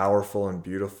powerful and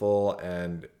beautiful.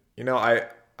 And,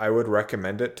 I would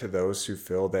recommend it to those who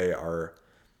feel they are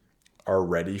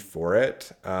ready for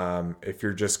it. If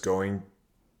you're just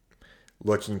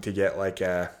looking to get like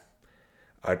a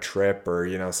trip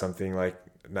or, something like,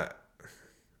 not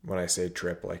when I say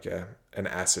trip, like an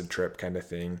acid trip kind of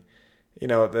thing,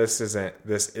 this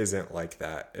isn't like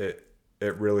that.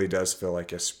 It really does feel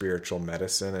like a spiritual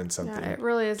medicine and something. Yeah, it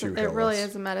really is. To It heal really us.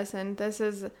 is a medicine.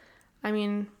 I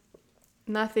mean,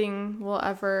 nothing will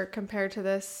ever compare to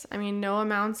this. I mean, no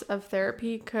amounts of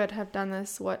therapy could have done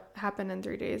this, what happened in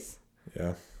 3 days.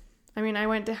 Yeah. I mean,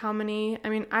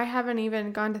 I haven't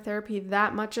even gone to therapy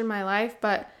that much in my life,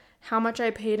 but how much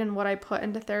I paid and what I put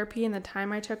into therapy and the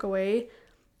time I took away.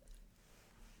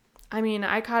 I mean,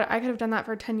 I could have done that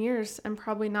for 10 years and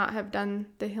probably not have done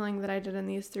the healing that I did in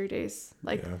these 3 days.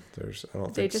 Like, yeah, I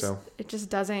don't think so. It just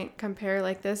doesn't compare.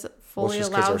 Like, this fully It's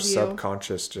just because our allows you.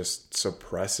 subconscious just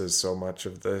suppresses so much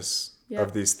of this,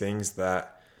 of these things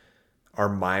that our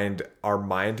mind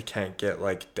can't get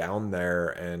like down there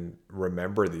and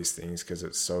remember these things because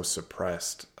it's so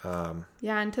suppressed.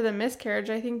 Yeah, and to the miscarriage,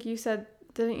 I think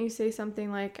didn't you say something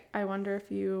like, I wonder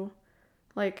if you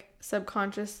like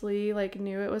subconsciously like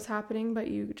knew it was happening, but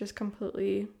you just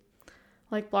completely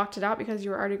like blocked it out because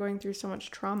you were already going through so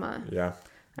much trauma. Yeah.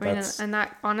 I mean, and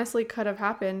that honestly could have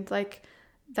happened. Like,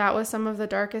 that was some of the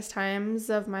darkest times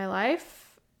of my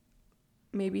life.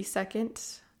 Maybe second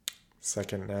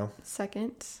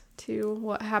to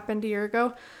what happened a year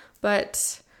ago.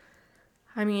 But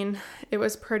I mean, it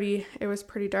was pretty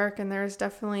dark, and there was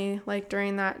definitely like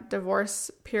during that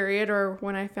divorce period or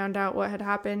when I found out what had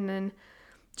happened and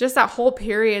just that whole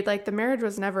period, like the marriage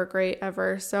was never great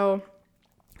ever. So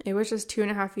it was just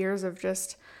 2.5 years of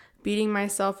just beating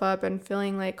myself up and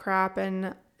feeling like crap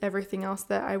and everything else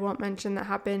that I won't mention that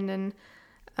happened.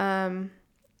 And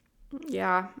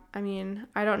yeah, I mean,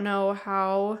 I don't know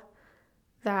how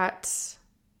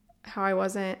I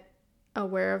wasn't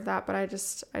aware of that, but I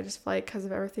just feel like because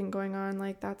of everything going on,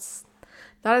 like that is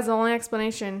the only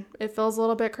explanation. It feels a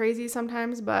little bit crazy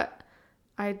sometimes, but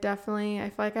I feel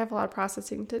like I have a lot of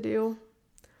processing to do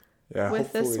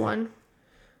with this one.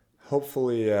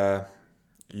 Hopefully,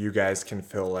 you guys can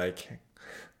feel like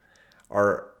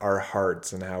our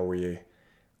hearts and how we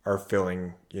are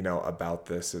feeling, about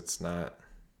this. It's not.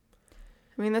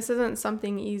 I mean, this isn't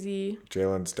something easy.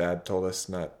 Jalen's dad told us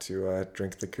not to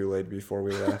drink the Kool-Aid before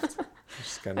we left.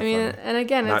 It's kind of funny. And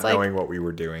again, not it's like knowing what we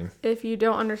were doing. If you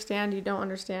don't understand, you don't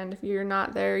understand. If you're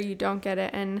not there, you don't get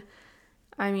it. And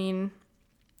I mean,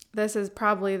 this is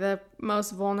probably the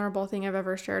most vulnerable thing I've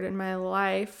ever shared in my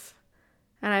life.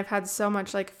 And I've had so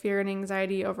much like fear and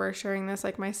anxiety over sharing this.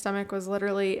 Like, my stomach was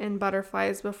literally in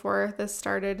butterflies before this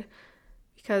started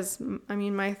because, I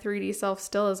mean, my 3D self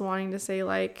still is wanting to say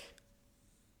like,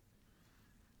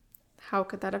 how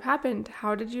could that have happened?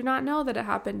 How did you not know that it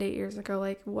happened 8 years ago?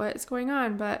 Like, what's going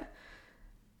on? But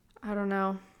I don't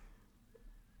know.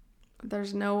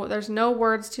 There's no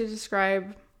words to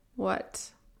describe what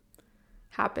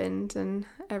happened and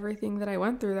everything that I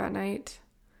went through that night.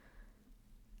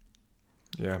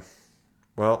 Yeah.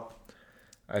 Well,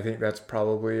 I think that's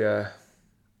probably a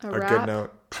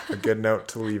good note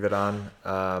to leave it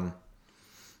on.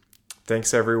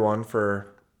 Thanks everyone for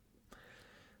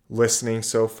listening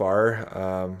so far.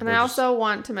 And I also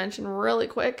want to mention really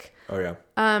quick. Oh yeah.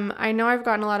 I know I've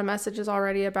gotten a lot of messages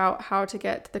already about how to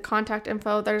get the contact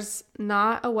info. There's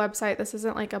not a website. This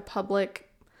isn't like a public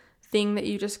thing that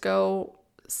you just go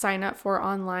sign up for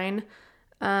online.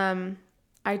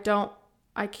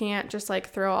 I can't just like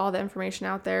throw all the information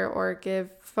out there or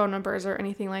give phone numbers or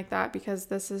anything like that because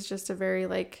this is just a very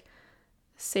like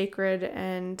sacred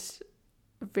and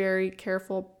very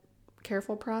careful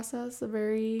process.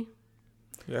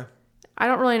 Yeah. I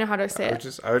don't really know how to say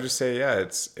it. I would just say, yeah,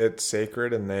 it's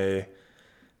sacred, and it's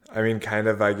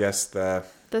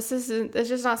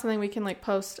just not something we can like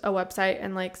post a website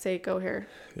and like say, go here.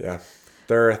 Yeah.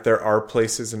 There are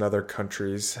places in other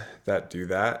countries that do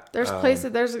that.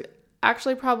 There's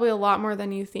actually probably a lot more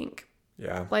than you think.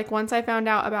 Yeah. Like, once I found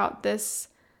out about this,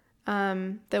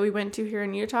 that we went to here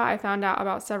in Utah, I found out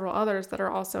about several others that are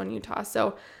also in Utah.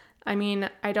 So, I mean,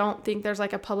 I don't think there's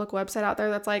like a public website out there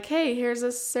that's like, hey, here's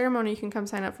this ceremony you can come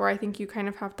sign up for. I think you kind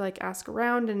of have to like ask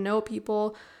around and know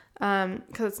people,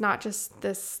 because it's not just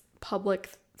this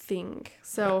public thing.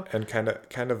 So, and kind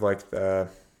of like the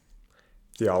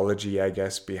theology, I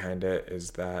guess, behind it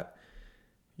is that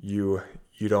you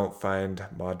don't find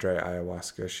Madre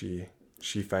Ayahuasca.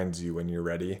 She finds you when you're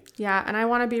ready. Yeah, and I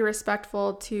want to be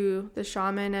respectful to the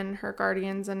shaman and her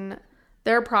guardians and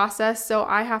their process. So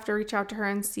I have to reach out to her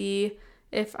and see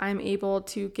if I'm able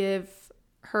to give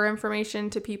her information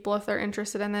to people if they're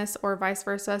interested in this, or vice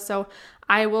versa. So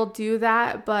I will do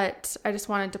that, but I just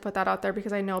wanted to put that out there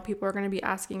because I know people are going to be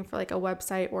asking for like a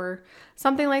website or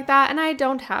something like that, and I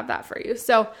don't have that for you.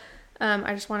 So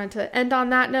I just wanted to end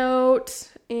on that note,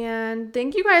 and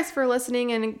thank you guys for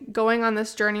listening and going on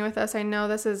this journey with us. I know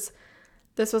this is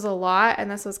this was a lot, and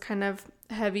this was kind of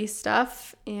heavy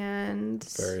stuff, and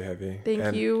very heavy.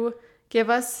 Thank you. Give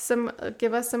us some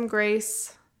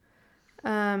grace.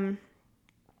 Yeah.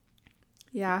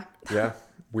 Yeah.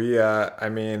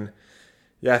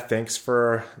 Thanks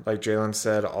for, like Jalen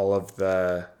said, all of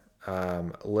the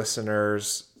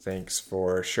listeners. Thanks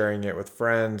for sharing it with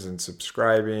friends and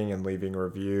subscribing and leaving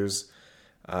reviews.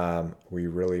 We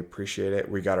really appreciate it.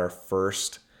 We got our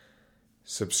first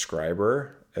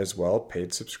subscriber as well,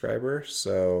 paid subscriber.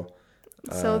 So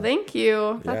thank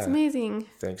you. That's amazing.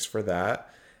 Thanks for that.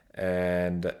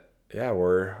 And yeah,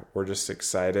 we're just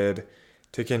excited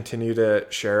to continue to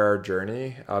share our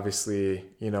journey. Obviously,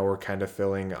 we're kind of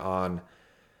feeling on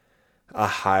a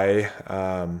high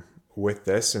with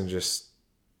this, and just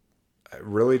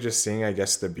really just seeing, I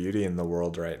guess, the beauty in the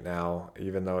world right now,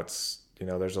 even though it's,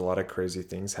 there's a lot of crazy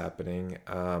things happening.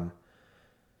 And,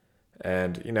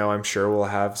 I'm sure we'll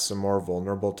have some more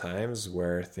vulnerable times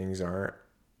where things aren't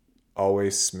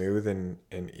always smooth and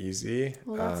easy.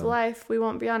 Well, that's life. We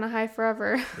won't be on a high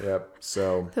forever. Yep.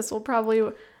 So this will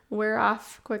probably wear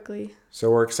off quickly.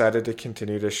 So we're excited to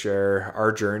continue to share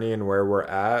our journey and where we're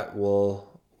at. We'll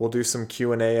do some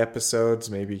Q&A episodes,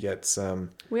 maybe get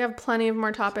some... We have plenty of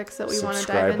more topics that we want to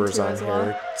dive into as well.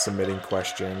 Here submitting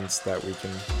questions that we can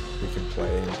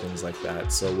play and things like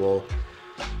that. So we'll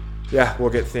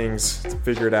get things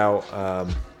figured out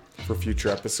for future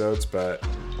episodes. But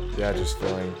yeah, just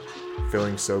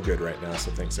feeling so good right now.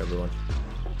 So thanks, everyone.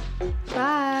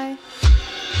 Bye.